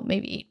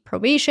 maybe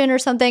probation or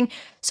something.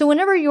 So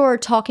whenever you're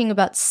talking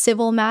about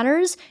civil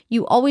matters,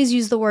 you always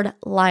use the word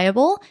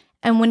liable.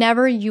 And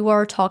whenever you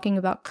are talking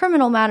about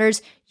criminal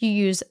matters, you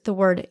use the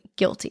word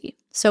guilty.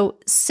 So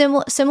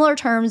similar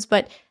terms,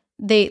 but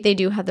they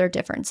do have their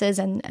differences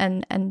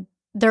and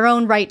their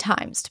own right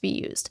times to be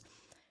used.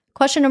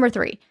 Question number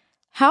 3.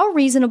 How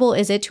reasonable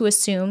is it to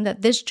assume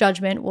that this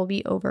judgment will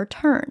be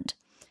overturned?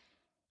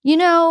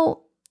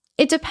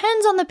 It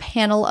depends on the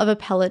panel of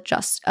appellate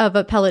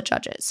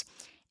judges.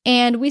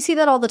 And we see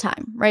that all the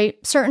time, right?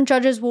 Certain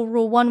judges will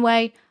rule one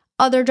way,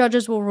 other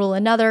judges will rule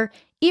another.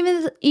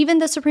 Even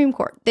the Supreme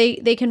Court,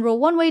 they can rule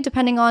one way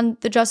depending on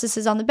the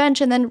justices on the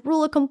bench and then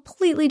rule a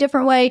completely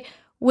different way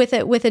with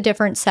a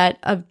different set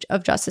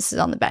of justices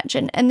on the bench.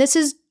 And this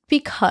is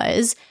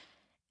because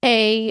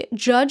a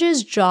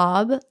judge's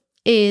job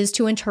is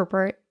to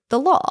interpret the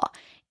law.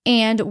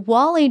 And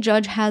while a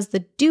judge has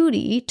the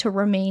duty to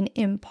remain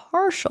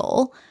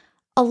impartial,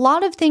 a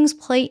lot of things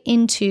play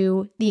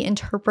into the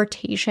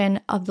interpretation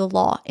of the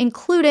law,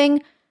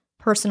 including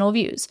personal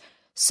views.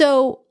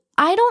 So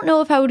I don't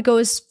know if I would go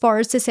as far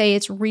as to say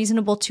it's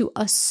reasonable to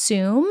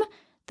assume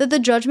that the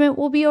judgment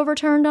will be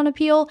overturned on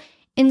appeal.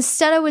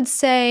 Instead, I would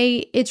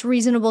say it's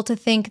reasonable to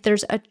think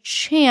there's a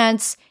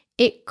chance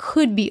it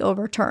could be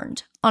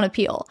overturned on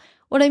appeal.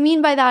 What I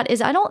mean by that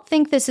is I don't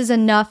think this is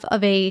enough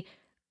of a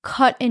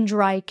cut and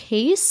dry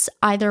case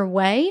either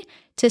way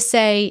to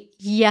say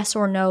yes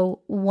or no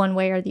one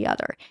way or the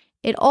other.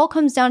 It all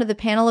comes down to the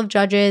panel of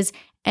judges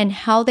and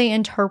how they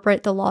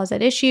interpret the laws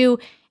at issue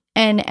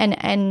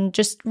and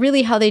just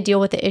really how they deal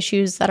with the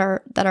issues that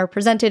are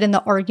presented and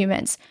the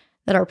arguments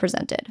that are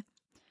presented.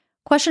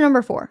 Question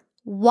number 4.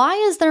 Why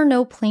is there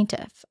no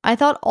plaintiff? I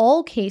thought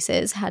all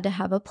cases had to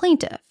have a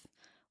plaintiff.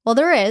 Well,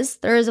 there is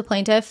a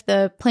plaintiff.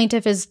 The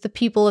plaintiff is the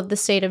people of the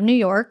state of New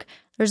York.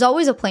 There's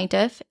always a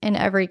plaintiff in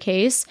every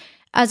case.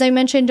 As I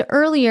mentioned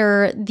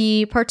earlier,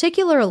 the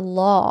particular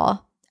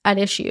law at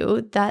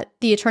issue that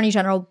the Attorney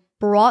General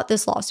brought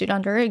this lawsuit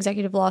under,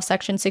 Executive Law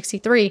Section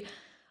 63,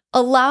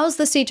 allows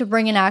the state to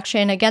bring an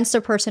action against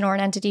a person or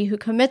an entity who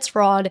commits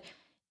fraud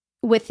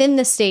within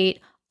the state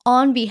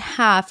on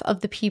behalf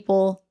of the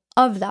people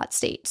of that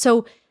state.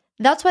 So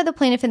that's why the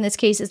plaintiff in this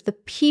case is the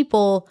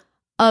people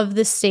of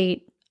the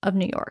state of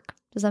New York.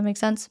 Does that make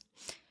sense?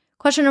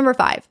 Question number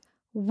 5.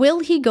 Will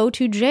he go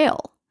to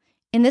jail?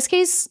 In this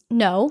case,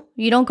 no,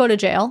 you don't go to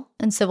jail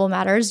in civil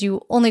matters.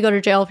 You only go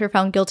to jail if you're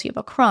found guilty of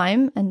a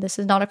crime, and this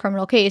is not a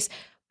criminal case.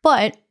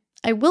 But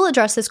I will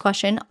address this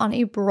question on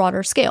a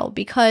broader scale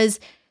because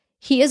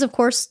he is, of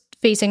course,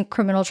 facing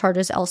criminal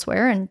charges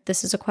elsewhere, and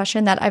this is a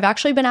question that I've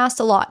actually been asked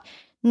a lot,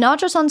 not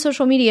just on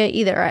social media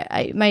either.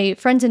 My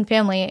friends and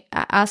family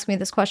ask me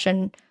this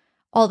question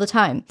all the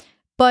time.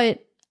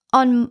 But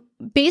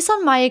based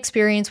on my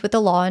experience with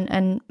the law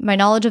and my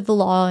knowledge of the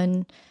law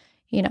and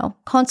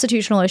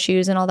constitutional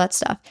issues and all that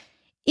stuff,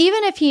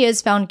 even if he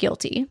is found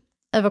guilty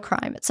of a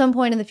crime at some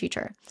point in the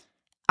future,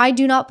 I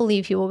do not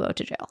believe he will go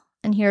to jail.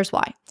 And here's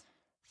why.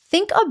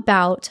 Think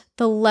about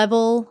the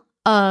level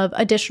of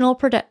additional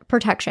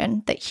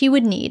protection that he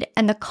would need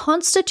and the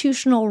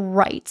constitutional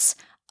rights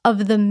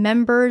of the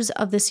members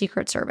of the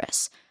Secret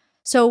Service.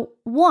 So,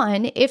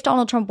 one, if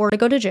Donald Trump were to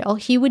go to jail,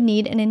 he would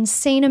need an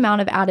insane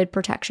amount of added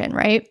protection,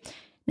 right?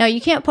 Now,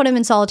 you can't put him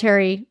in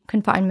solitary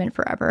confinement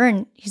forever,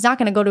 and he's not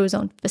going to go to his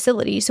own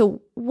facility.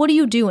 So what do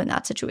you do in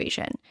that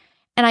situation?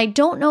 And I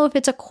don't know if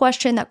it's a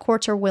question that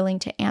courts are willing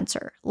to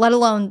answer, let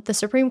alone the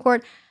Supreme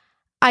Court.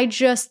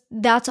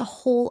 That's a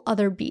whole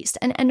other beast.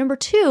 And number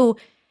 2,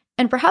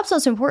 and perhaps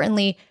most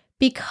importantly,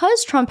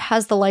 because Trump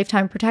has the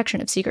lifetime protection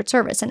of Secret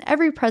Service, and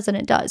every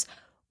president does,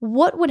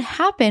 what would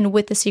happen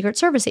with the Secret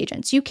Service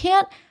agents? You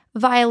can't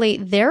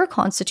violate their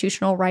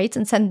constitutional rights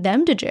and send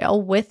them to jail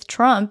with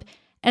Trump.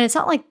 And it's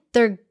not like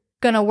they're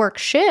going to work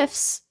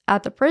shifts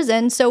at the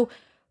prison. So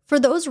for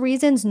those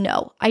reasons,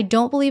 no, I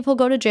don't believe he'll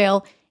go to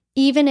jail,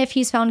 even if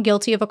he's found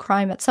guilty of a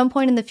crime at some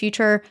point in the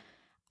future.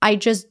 I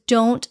just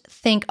don't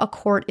think a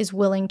court is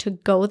willing to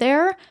go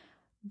there.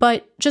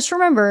 But just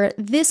remember,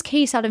 this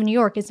case out of New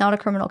York is not a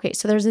criminal case.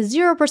 So there's a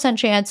 0%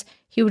 chance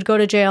he would go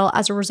to jail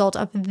as a result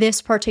of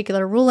this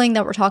particular ruling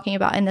that we're talking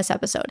about in this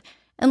episode.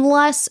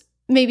 Unless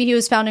maybe he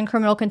was found in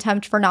criminal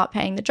contempt for not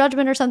paying the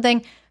judgment or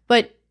something.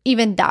 But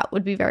even that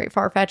would be very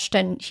far-fetched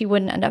and he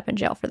wouldn't end up in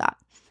jail for that.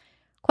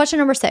 Question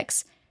number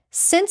 6.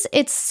 Since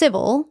it's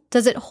civil,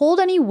 does it hold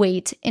any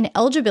weight in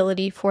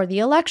eligibility for the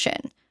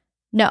election?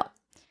 No.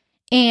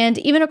 And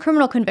even a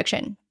criminal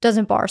conviction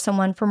doesn't bar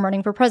someone from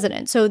running for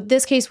president. So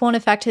this case won't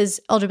affect his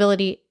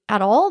eligibility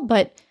at all,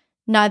 but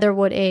neither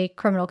would a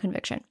criminal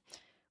conviction.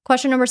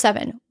 Question number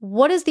 7.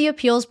 What is the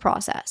appeals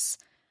process?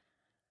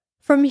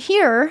 From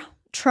here,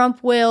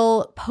 Trump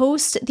will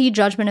post the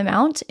judgment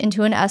amount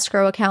into an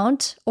escrow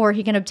account, or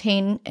he can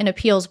obtain an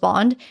appeals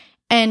bond.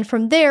 And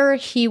from there,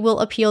 he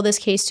will appeal this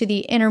case to the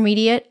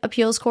Intermediate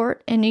Appeals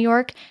Court in New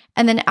York.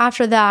 And then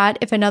after that,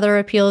 if another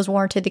appeal is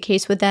warranted, the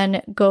case would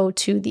then go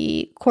to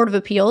the Court of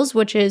Appeals,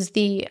 which is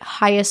the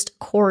highest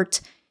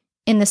court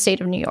in the state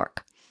of New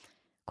York.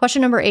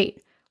 Question number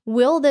 8.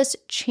 Will this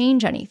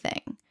change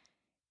anything?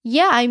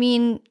 Yeah, I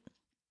mean,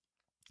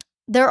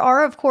 there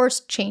are, of course,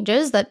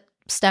 changes that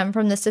stem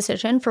from this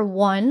decision. For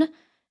one,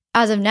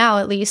 as of now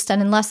at least,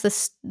 and unless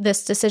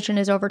this decision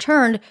is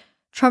overturned,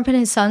 Trump and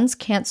his sons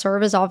can't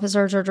serve as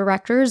officers or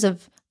directors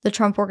of the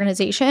Trump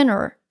Organization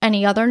or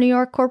any other New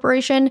York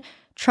corporation.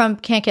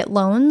 Trump can't get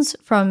loans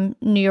from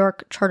New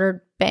York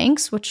chartered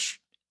banks,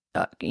 which,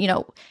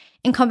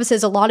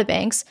 encompasses a lot of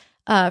banks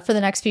for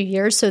the next few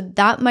years. So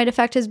that might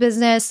affect his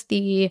business.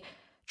 The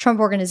Trump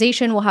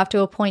Organization will have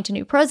to appoint a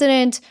new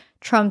president.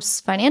 Trump's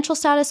financial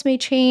status may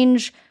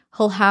change.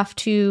 He'll have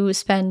to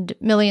spend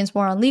millions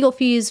more on legal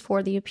fees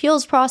for the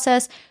appeals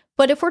process.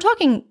 But if we're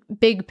talking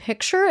big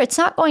picture, it's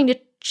not going to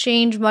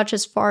change much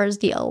as far as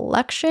the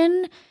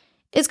election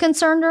is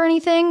concerned or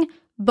anything,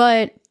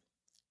 but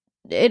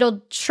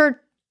it'll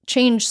sure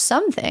change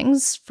some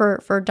things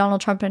for Donald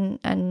Trump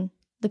and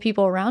the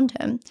people around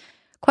him.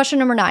 Question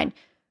number 9,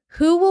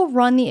 who will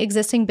run the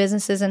existing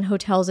businesses and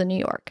hotels in New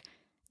York?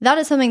 That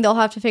is something they'll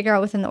have to figure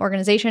out within the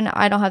organization.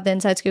 I don't have the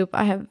inside scoop.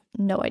 I have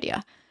no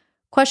idea.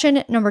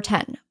 Question number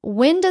 10,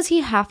 when does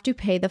he have to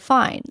pay the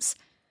fines?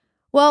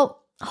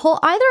 Well, he'll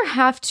either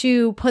have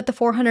to put the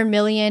 $400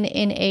 million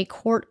in a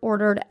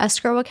court-ordered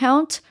escrow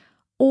account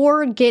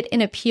or get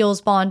an appeals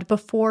bond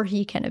before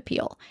he can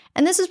appeal.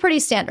 And this is pretty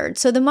standard.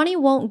 So the money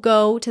won't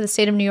go to the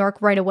state of New York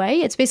right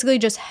away. It's basically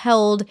just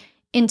held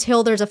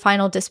until there's a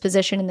final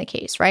disposition in the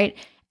case, right?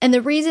 And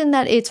the reason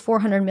that it's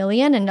 $400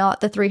 million and not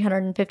the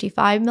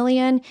 $355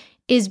 million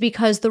is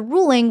because the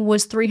ruling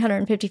was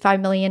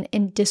 $355 million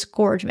in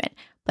disgorgement.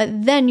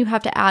 But then you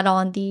have to add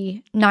on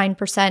the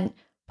 9%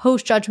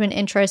 post-judgment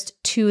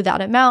interest to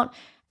that amount,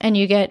 and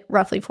you get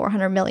roughly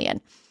 $400 million.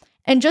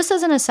 And just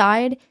as an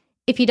aside,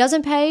 if he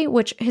doesn't pay,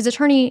 which his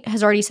attorney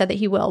has already said that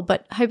he will,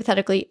 but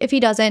hypothetically, if he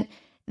doesn't,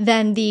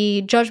 then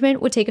the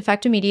judgment would take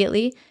effect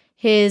immediately.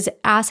 His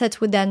assets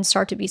would then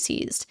start to be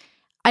seized.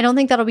 I don't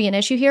think that'll be an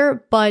issue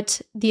here,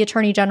 but the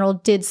attorney general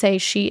did say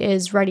she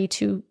is ready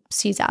to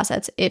seize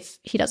assets if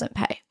he doesn't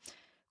pay.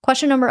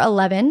 Question number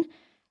 11,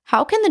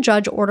 how can the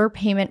judge order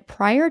payment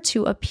prior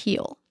to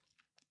appeal?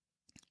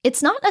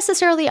 It's not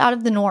necessarily out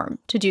of the norm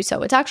to do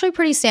so. It's actually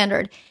pretty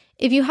standard.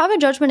 If you have a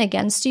judgment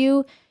against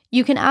you,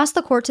 you can ask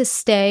the court to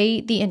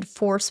stay the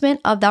enforcement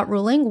of that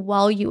ruling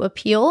while you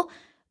appeal.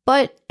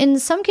 But in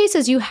some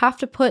cases, you have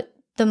to put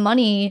the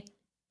money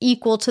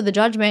equal to the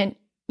judgment,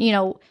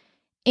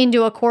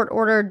 into a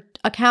court-ordered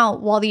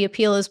account while the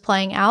appeal is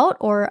playing out.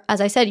 Or, as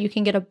I said, you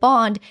can get a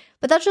bond,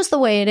 but that's just the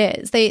way it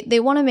is. They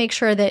want to make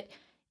sure that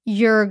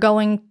you're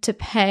going to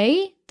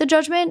pay the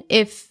judgment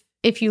if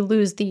you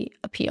lose the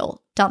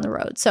appeal down the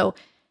road. So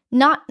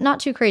not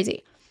too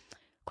crazy.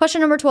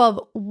 Question number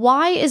 12,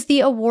 why is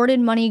the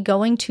awarded money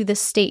going to the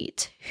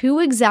state? Who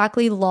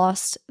exactly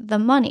lost the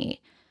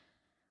money?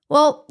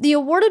 Well, the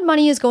awarded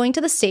money is going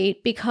to the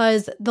state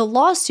because the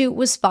lawsuit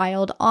was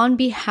filed on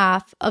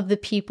behalf of the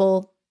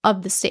people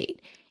of the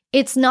state.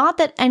 It's not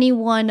that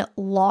anyone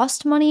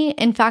lost money.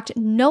 In fact,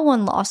 no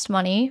one lost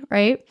money,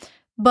 right?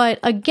 But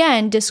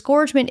again,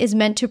 disgorgement is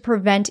meant to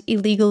prevent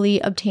illegally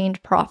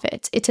obtained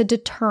profits. It's a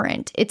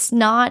deterrent. It's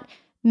not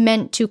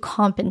meant to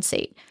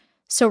compensate.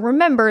 So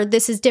remember,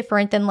 this is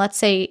different than let's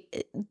say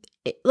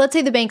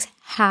the banks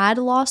had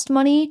lost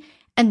money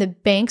and the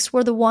banks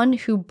were the one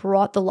who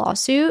brought the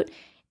lawsuit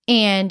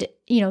and,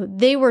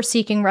 they were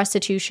seeking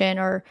restitution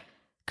or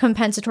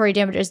compensatory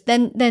damages.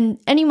 Then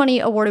any money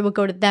awarded would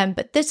go to them.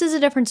 But this is a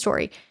different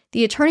story.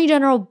 The attorney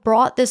general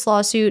brought this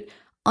lawsuit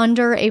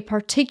under a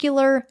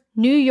particular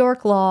New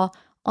York law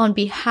on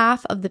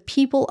behalf of the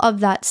people of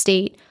that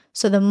state.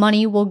 So the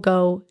money will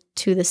go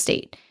to the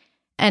state.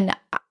 And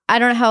I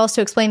don't know how else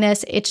to explain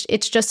this.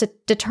 It's just a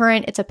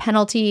deterrent. It's a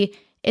penalty.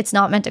 It's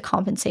not meant to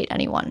compensate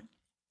anyone.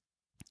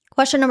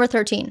 Question number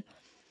 13.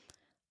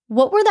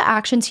 What were the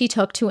actions he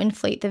took to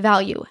inflate the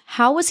value?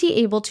 How was he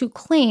able to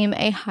claim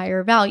a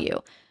higher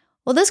value?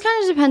 Well, this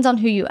kind of depends on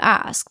who you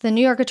ask. The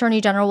New York Attorney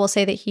General will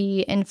say that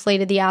he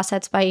inflated the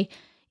assets by,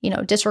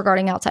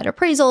 disregarding outside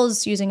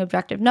appraisals, using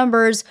objective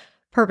numbers,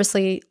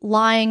 purposely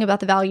lying about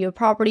the value of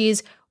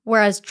properties,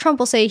 whereas Trump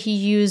will say he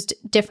used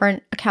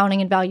different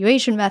accounting and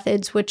valuation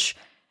methods, which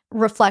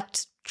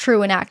reflect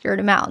true and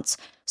accurate amounts.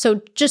 So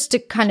just to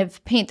kind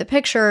of paint the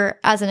picture,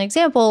 as an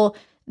example,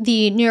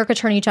 the New York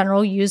Attorney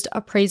General used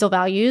appraisal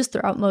values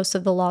throughout most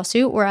of the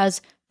lawsuit,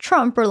 whereas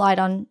Trump relied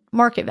on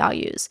market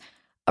values.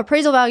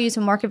 Appraisal values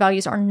and market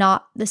values are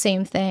not the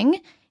same thing,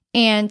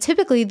 and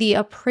typically the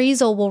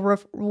appraisal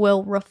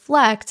will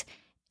reflect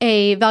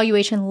a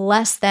valuation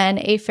less than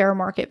a fair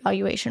market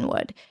valuation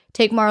would.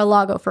 Take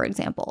Mar-a-Lago, for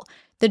example.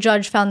 The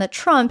judge found that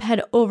Trump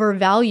had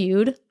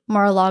overvalued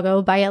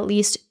Mar-a-Lago by at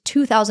least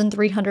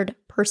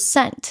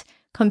 2,300%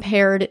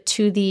 compared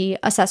to the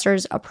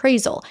assessor's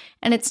appraisal.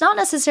 And it's not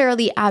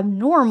necessarily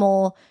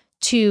abnormal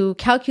to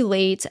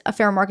calculate a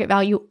fair market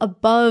value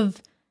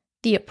above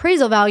the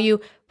appraisal value,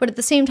 but at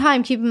the same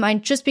time, keep in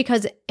mind, just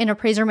because an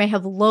appraiser may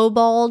have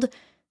lowballed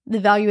the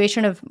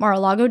valuation of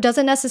Mar-a-Lago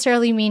doesn't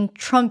necessarily mean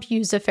Trump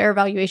used a fair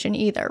valuation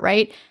either,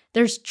 right?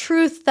 There's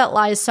truth that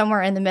lies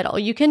somewhere in the middle.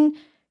 You can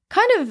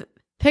kind of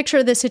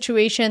picture the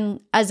situation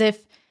as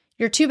if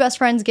your two best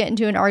friends get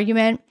into an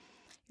argument.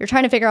 You're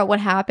trying to figure out what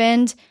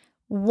happened.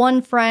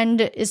 One friend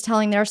is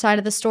telling their side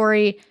of the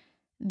story.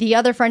 The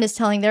other friend is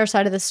telling their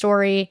side of the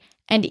story.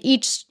 And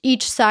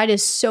each side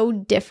is so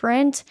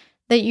different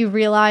that you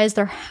realize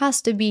there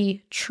has to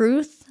be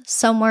truth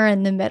somewhere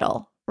in the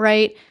middle,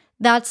 right?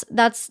 That's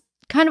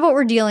kind of what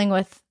we're dealing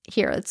with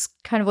here. It's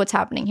kind of what's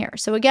happening here.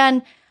 So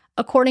again,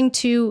 according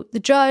to the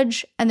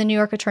judge and the New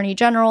York Attorney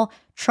General,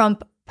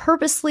 Trump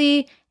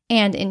purposely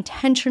and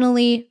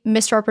intentionally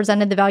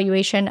misrepresented the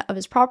valuation of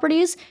his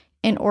properties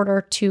in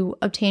order to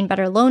obtain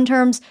better loan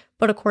terms.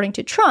 But according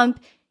to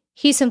Trump,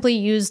 he simply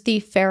used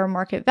the fair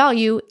market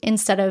value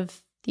instead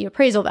of the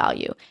appraisal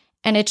value.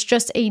 And it's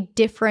just a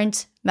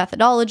different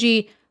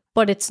methodology,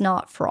 but it's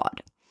not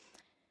fraud.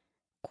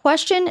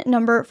 Question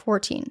number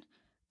 14.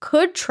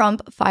 Could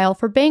Trump file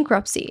for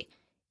bankruptcy?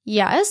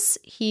 Yes,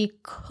 he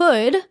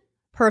could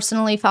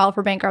personally file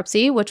for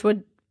bankruptcy, which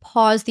would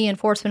pause the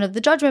enforcement of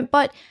the judgment,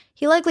 but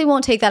he likely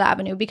won't take that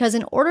avenue because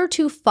in order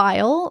to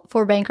file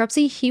for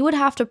bankruptcy, he would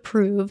have to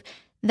prove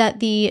that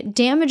the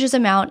damages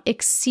amount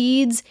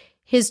exceeds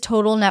his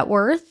total net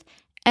worth.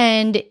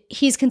 And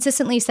he's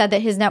consistently said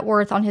that his net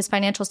worth on his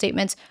financial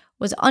statements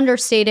was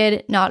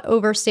understated, not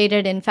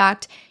overstated. In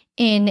fact,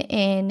 in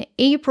an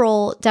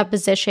April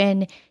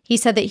deposition, he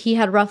said that he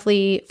had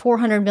roughly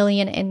 $400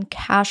 million in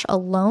cash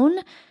alone.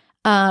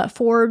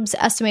 Forbes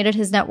estimated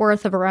his net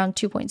worth of around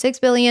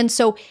 $2.6 billion.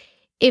 So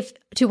if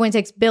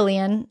 $2.6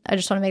 billion, I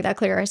just want to make that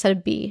clear. I said a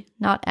B,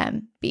 not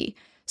M, B.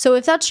 So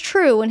if that's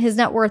true and his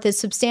net worth is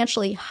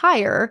substantially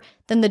higher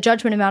than the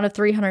judgment amount of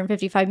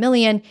 $355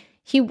 million,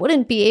 he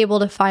wouldn't be able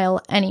to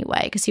file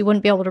anyway because he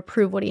wouldn't be able to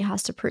prove what he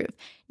has to prove.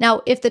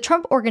 Now, if the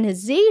Trump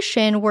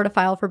organization were to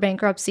file for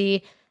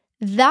bankruptcy,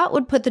 that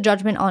would put the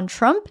judgment on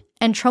Trump,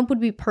 and Trump would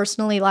be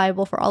personally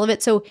liable for all of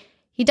it. So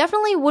he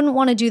definitely wouldn't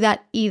want to do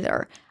that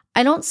either.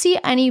 I don't see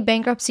any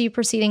bankruptcy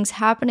proceedings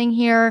happening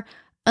here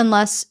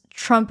unless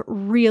Trump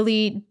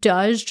really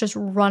does just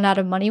run out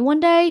of money one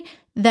day.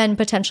 Then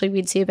potentially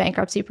we'd see a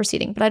bankruptcy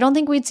proceeding. But I don't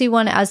think we'd see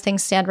one as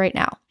things stand right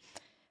now.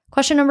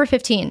 Question number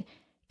 15.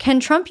 Can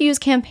Trump use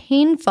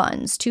campaign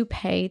funds to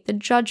pay the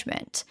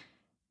judgment?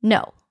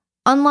 No.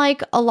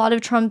 Unlike a lot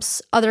of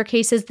Trump's other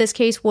cases, this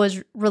case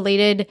was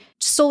related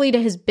solely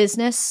to his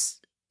business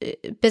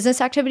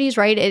activities,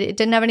 right? It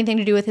didn't have anything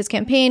to do with his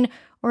campaign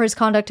or his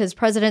conduct as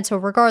president. So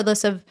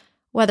regardless of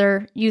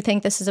whether you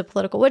think this is a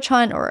political witch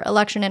hunt or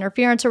election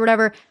interference or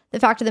whatever, the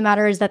fact of the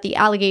matter is that the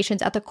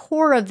allegations at the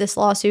core of this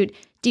lawsuit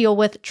deal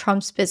with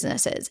Trump's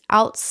businesses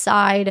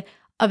outside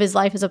of his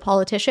life as a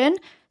politician.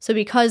 So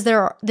because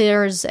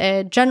there's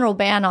a general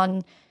ban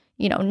on,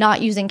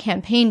 not using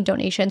campaign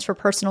donations for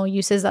personal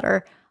uses that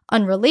are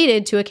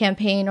unrelated to a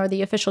campaign or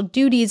the official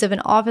duties of an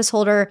office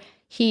holder,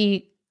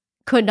 he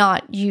could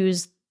not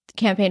use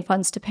campaign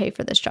funds to pay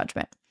for this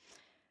judgment.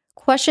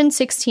 Question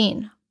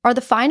 16. Are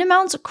the fine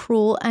amounts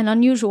cruel and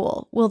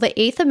unusual? Will the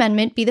Eighth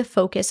Amendment be the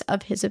focus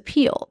of his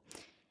appeal?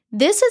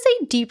 This is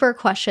a deeper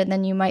question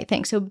than you might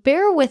think, so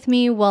bear with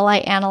me while I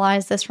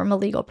analyze this from a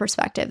legal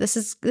perspective. This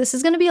is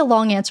going to be a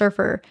long answer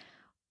for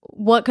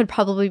what could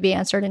probably be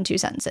answered in 2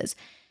 sentences.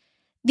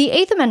 The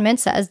Eighth Amendment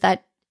says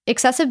that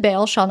excessive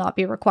bail shall not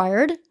be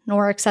required,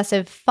 nor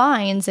excessive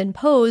fines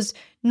imposed,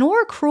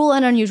 nor cruel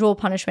and unusual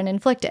punishment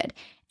inflicted.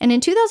 And in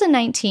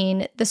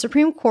 2019, the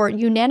Supreme Court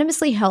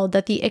unanimously held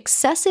that the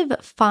excessive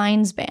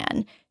fines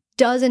ban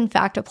does in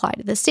fact apply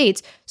to the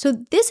states. So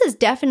this is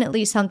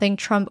definitely something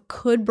Trump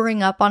could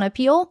bring up on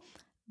appeal,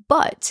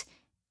 but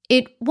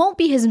it won't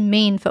be his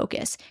main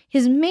focus.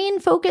 His main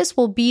focus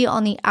will be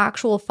on the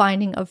actual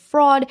finding of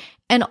fraud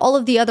and all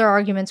of the other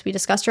arguments we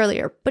discussed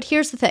earlier. But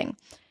here's the thing.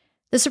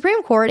 The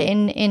Supreme Court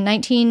in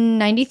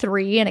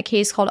 1993, in a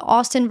case called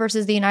Austin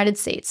versus the United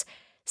States,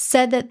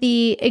 said that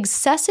the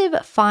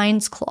excessive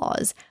fines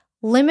clause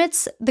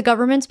limits the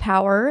government's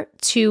power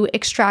to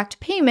extract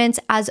payments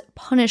as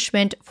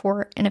punishment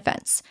for an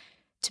offense.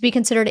 To be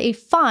considered a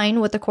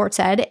fine, what the court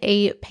said,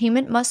 a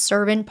payment must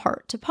serve in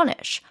part to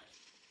punish.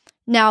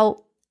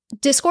 Now,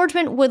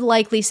 disgorgement would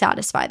likely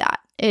satisfy that.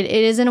 It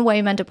is in a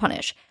way meant to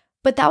punish.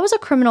 But that was a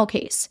criminal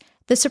case.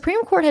 The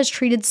Supreme Court has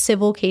treated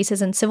civil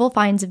cases and civil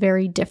fines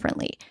very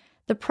differently.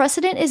 The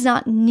precedent is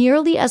not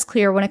nearly as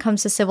clear when it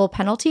comes to civil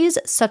penalties,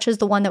 such as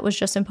the one that was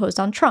just imposed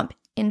on Trump.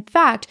 In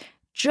fact,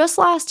 just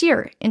last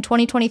year, in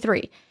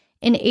 2023,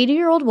 an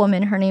 80-year-old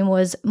woman, her name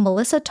was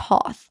Melissa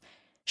Toth,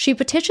 she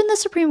petitioned the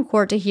Supreme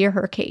Court to hear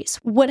her case.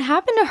 What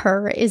happened to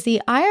her is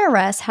the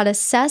IRS had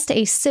assessed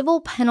a civil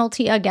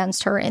penalty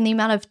against her in the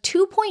amount of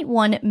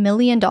 $2.1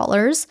 million,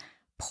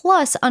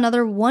 plus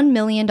another $1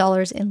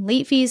 million in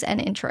late fees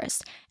and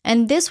interest.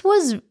 And this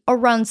was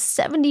around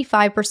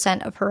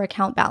 75% of her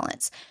account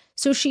balance.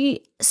 So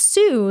she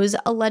sues,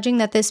 alleging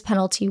that this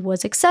penalty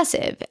was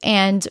excessive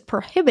and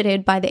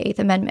prohibited by the Eighth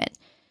Amendment.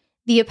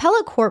 The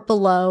appellate court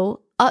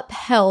below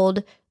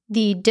upheld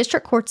the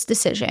district court's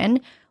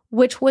decision,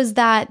 which was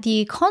that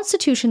the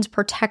Constitution's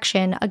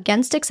protection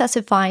against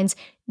excessive fines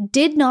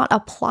did not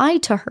apply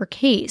to her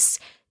case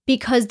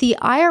because the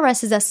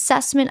IRS's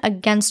assessment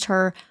against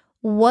her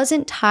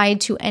wasn't tied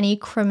to any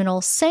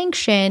criminal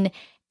sanction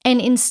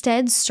and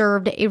instead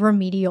served a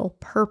remedial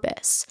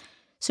purpose.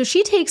 So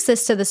she takes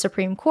this to the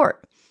Supreme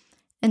Court,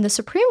 and the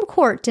Supreme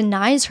Court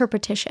denies her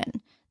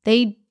petition.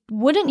 They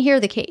wouldn't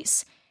hear the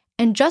case,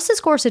 and Justice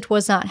Gorsuch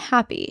was not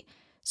happy.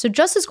 So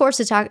Justice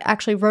Gorsuch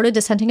actually wrote a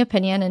dissenting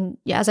opinion, and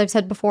as I've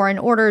said before, in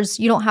orders,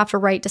 you don't have to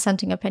write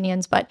dissenting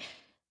opinions, but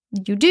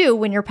you do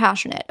when you're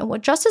passionate. And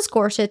what Justice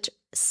Gorsuch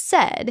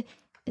said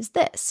is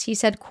this. He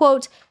said,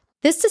 quote,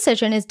 "This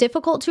decision is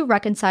difficult to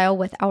reconcile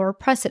with our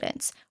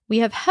precedents. We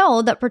have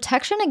held that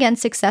protection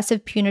against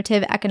excessive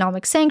punitive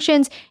economic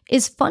sanctions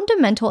is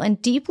fundamental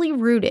and deeply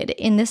rooted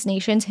in this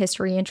nation's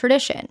history and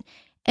tradition.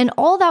 And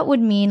all that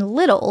would mean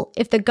little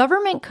if the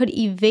government could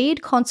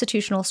evade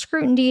constitutional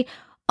scrutiny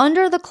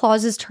under the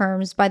clause's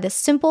terms by the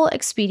simple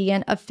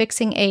expedient of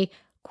fixing a,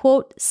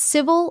 quote,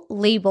 civil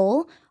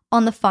label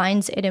on the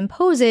fines it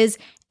imposes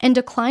and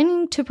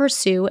declining to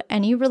pursue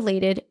any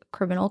related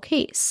criminal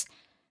case.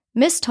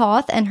 Ms.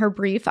 Toth and her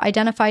brief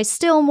identify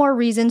still more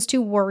reasons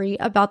to worry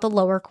about the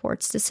lower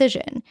court's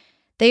decision.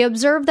 They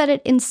observe that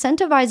it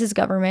incentivizes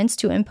governments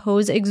to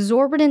impose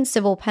exorbitant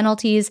civil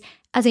penalties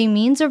as a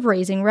means of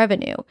raising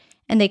revenue,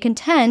 and they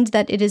contend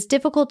that it is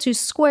difficult to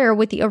square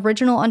with the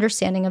original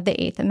understanding of the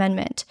Eighth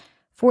Amendment.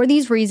 For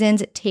these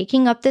reasons,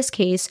 taking up this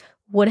case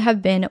would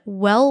have been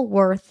well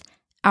worth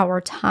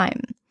our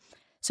time.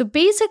 So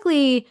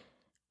basically,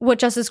 what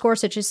Justice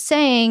Gorsuch is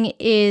saying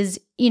is,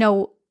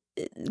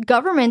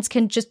 governments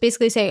can just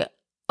basically say,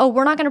 oh,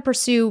 we're not going to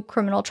pursue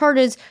criminal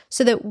charges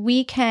so that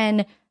we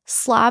can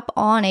slap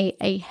on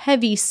a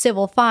heavy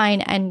civil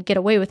fine and get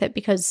away with it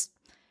because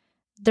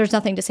there's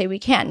nothing to say we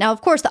can't. Now,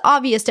 of course, the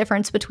obvious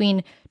difference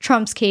between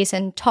Trump's case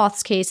and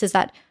Toth's case is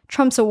that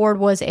Trump's award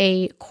was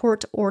a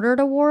court-ordered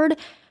award.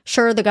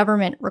 Sure, the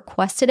government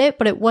requested it,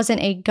 but it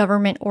wasn't a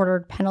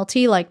government-ordered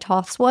penalty like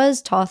Toth's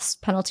was. Toth's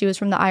penalty was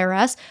from the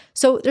IRS.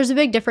 So there's a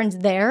big difference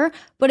there.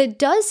 But it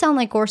does sound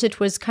like Gorsuch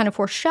was kind of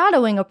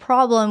foreshadowing a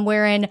problem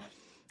wherein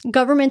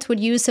governments would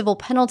use civil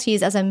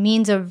penalties as a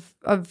means of,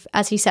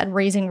 as he said,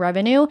 raising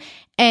revenue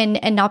and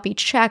not be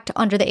checked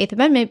under the Eighth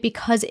Amendment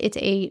because it's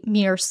a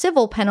mere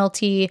civil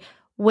penalty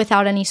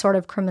without any sort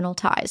of criminal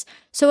ties.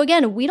 So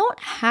again, we don't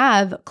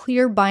have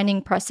clear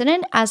binding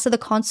precedent as to the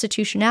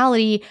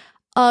constitutionality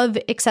of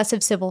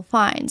excessive civil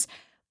fines.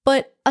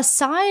 But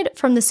aside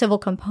from the civil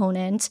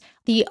component,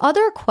 the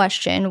other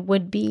question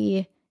would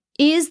be,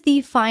 is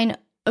the fine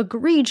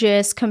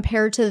egregious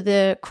compared to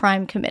the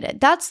crime committed?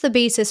 That's the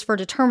basis for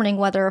determining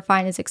whether a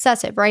fine is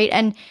excessive, right?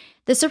 And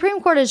the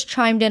Supreme Court has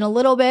chimed in a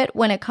little bit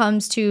when it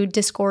comes to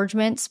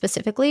disgorgement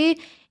specifically.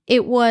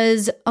 It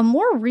was a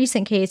more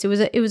recent case. It was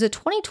a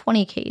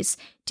 2020 case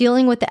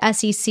dealing with the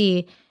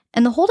SEC,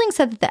 and the holding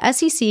said that the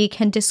SEC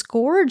can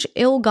disgorge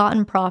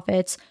ill-gotten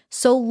profits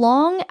so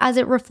long as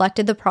it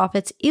reflected the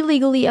profits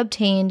illegally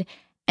obtained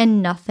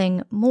and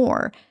nothing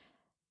more.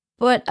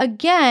 But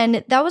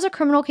again, that was a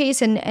criminal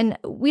case, and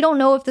we don't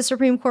know if the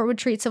Supreme Court would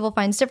treat civil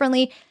fines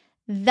differently.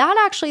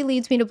 That actually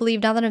leads me to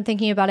believe, now that I'm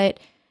thinking about it,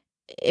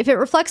 if it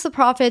reflects the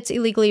profits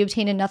illegally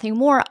obtained and nothing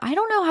more, I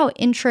don't know how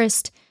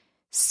interest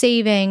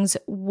savings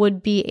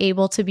would be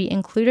able to be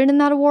included in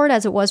that award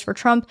as it was for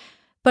Trump.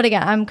 But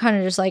again, I'm kind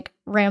of just like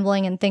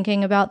rambling and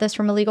thinking about this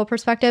from a legal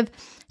perspective.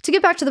 To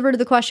get back to the root of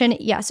the question,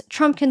 yes,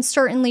 Trump can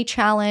certainly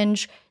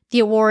challenge the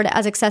award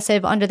as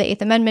excessive under the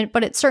Eighth Amendment,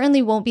 but it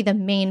certainly won't be the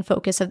main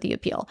focus of the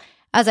appeal.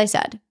 As I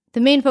said, the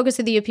main focus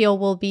of the appeal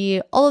will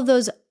be all of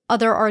those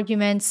other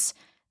arguments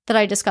that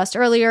I discussed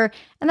earlier.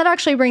 And that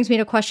actually brings me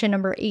to question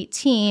number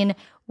 18,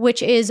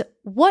 which is,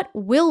 what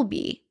will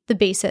be the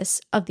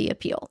basis of the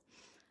appeal?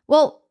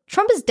 Well,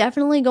 Trump is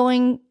definitely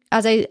going,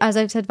 as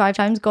I've said 5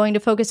 times, going to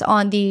focus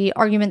on the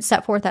arguments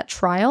set forth at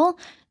trial,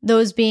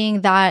 those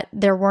being that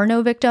there were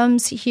no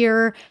victims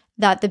here,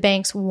 that the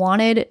banks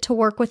wanted to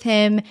work with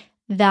him,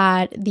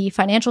 that the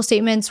financial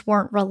statements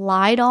weren't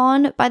relied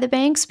on by the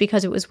banks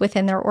because it was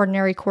within their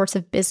ordinary course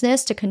of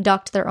business to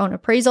conduct their own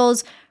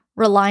appraisals.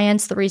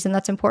 Reliance, the reason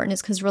that's important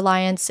is because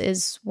reliance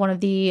is one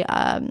of the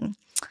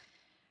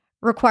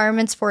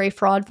requirements for a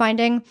fraud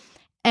finding.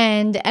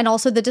 And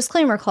also the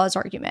disclaimer clause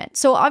argument.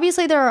 So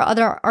obviously there are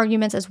other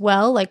arguments as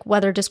well, like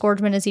whether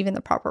disgorgement is even the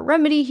proper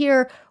remedy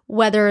here,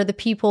 whether the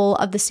people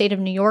of the state of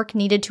New York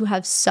needed to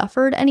have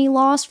suffered any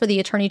loss for the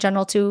Attorney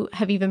General to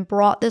have even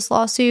brought this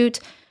lawsuit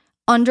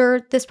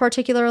under this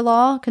particular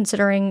law,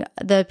 considering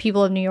the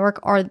people of New York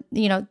are,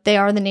 they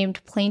are the named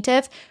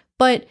plaintiff.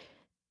 But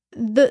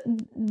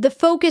the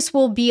focus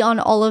will be on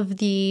all of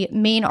the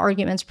main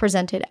arguments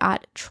presented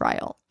at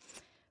trial.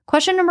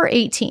 Question number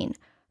 18.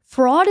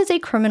 Fraud is a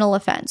criminal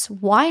offense.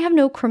 Why have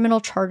no criminal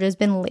charges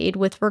been laid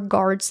with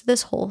regards to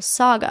this whole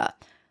saga?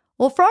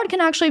 Well, fraud can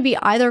actually be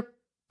either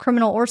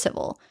criminal or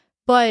civil,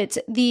 but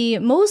the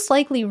most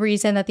likely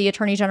reason that the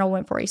Attorney General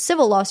went for a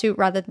civil lawsuit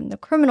rather than the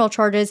criminal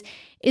charges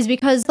is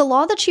because the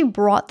law that she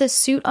brought this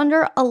suit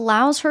under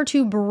allows her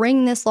to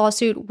bring this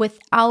lawsuit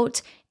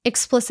without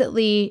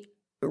explicitly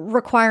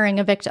requiring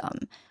a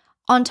victim.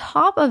 On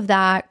top of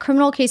that,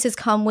 criminal cases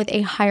come with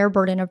a higher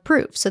burden of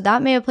proof, so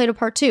that may have played a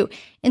part too.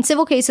 In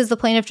civil cases, the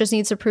plaintiff just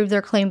needs to prove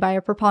their claim by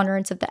a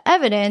preponderance of the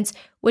evidence,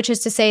 which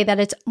is to say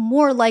that it's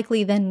more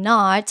likely than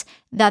not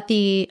that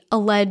the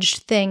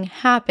alleged thing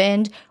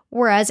happened,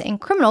 whereas in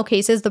criminal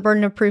cases, the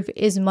burden of proof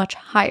is much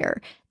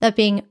higher, that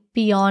being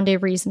beyond a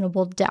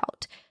reasonable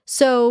doubt.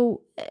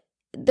 So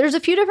there's a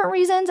few different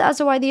reasons as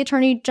to why the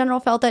Attorney General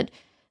felt that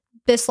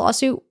this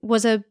lawsuit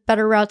was a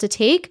better route to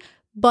take.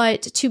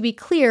 But to be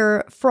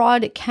clear,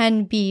 fraud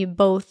can be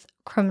both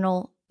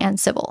criminal and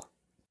civil.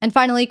 And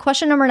finally,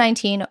 question number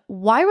 19,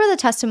 why were the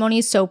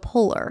testimonies so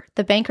polar?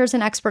 The bankers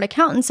and expert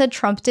accountants said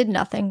Trump did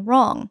nothing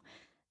wrong.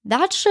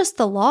 That's just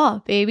the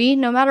law, baby.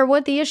 No matter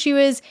what the issue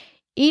is,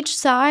 each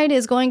side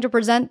is going to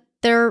present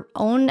their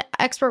own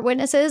expert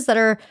witnesses that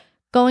are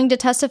going to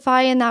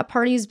testify in that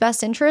party's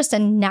best interest,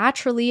 and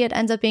naturally it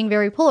ends up being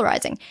very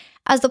polarizing.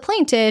 As the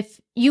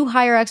plaintiff, you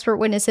hire expert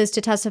witnesses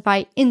to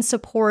testify in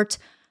support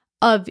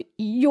of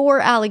your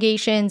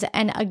allegations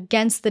and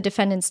against the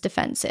defendant's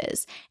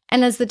defenses.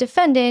 And as the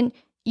defendant,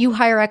 you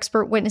hire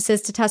expert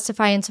witnesses to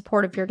testify in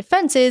support of your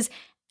defenses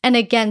and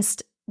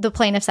against the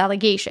plaintiff's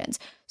allegations.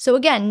 So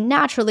again,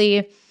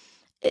 naturally,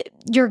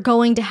 you're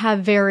going to have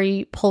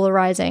very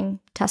polarizing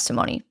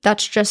testimony.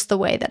 That's just the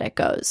way that it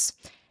goes.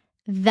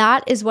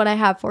 That is what I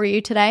have for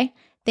you today.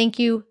 Thank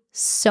you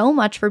so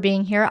much for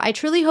being here. I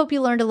truly hope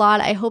you learned a lot.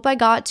 I hope I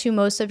got to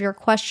most of your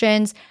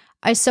questions.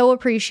 I so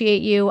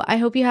appreciate you. I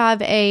hope you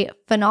have a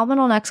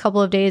phenomenal next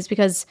couple of days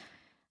because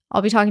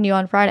I'll be talking to you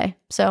on Friday.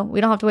 So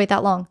we don't have to wait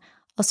that long.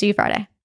 I'll see you Friday.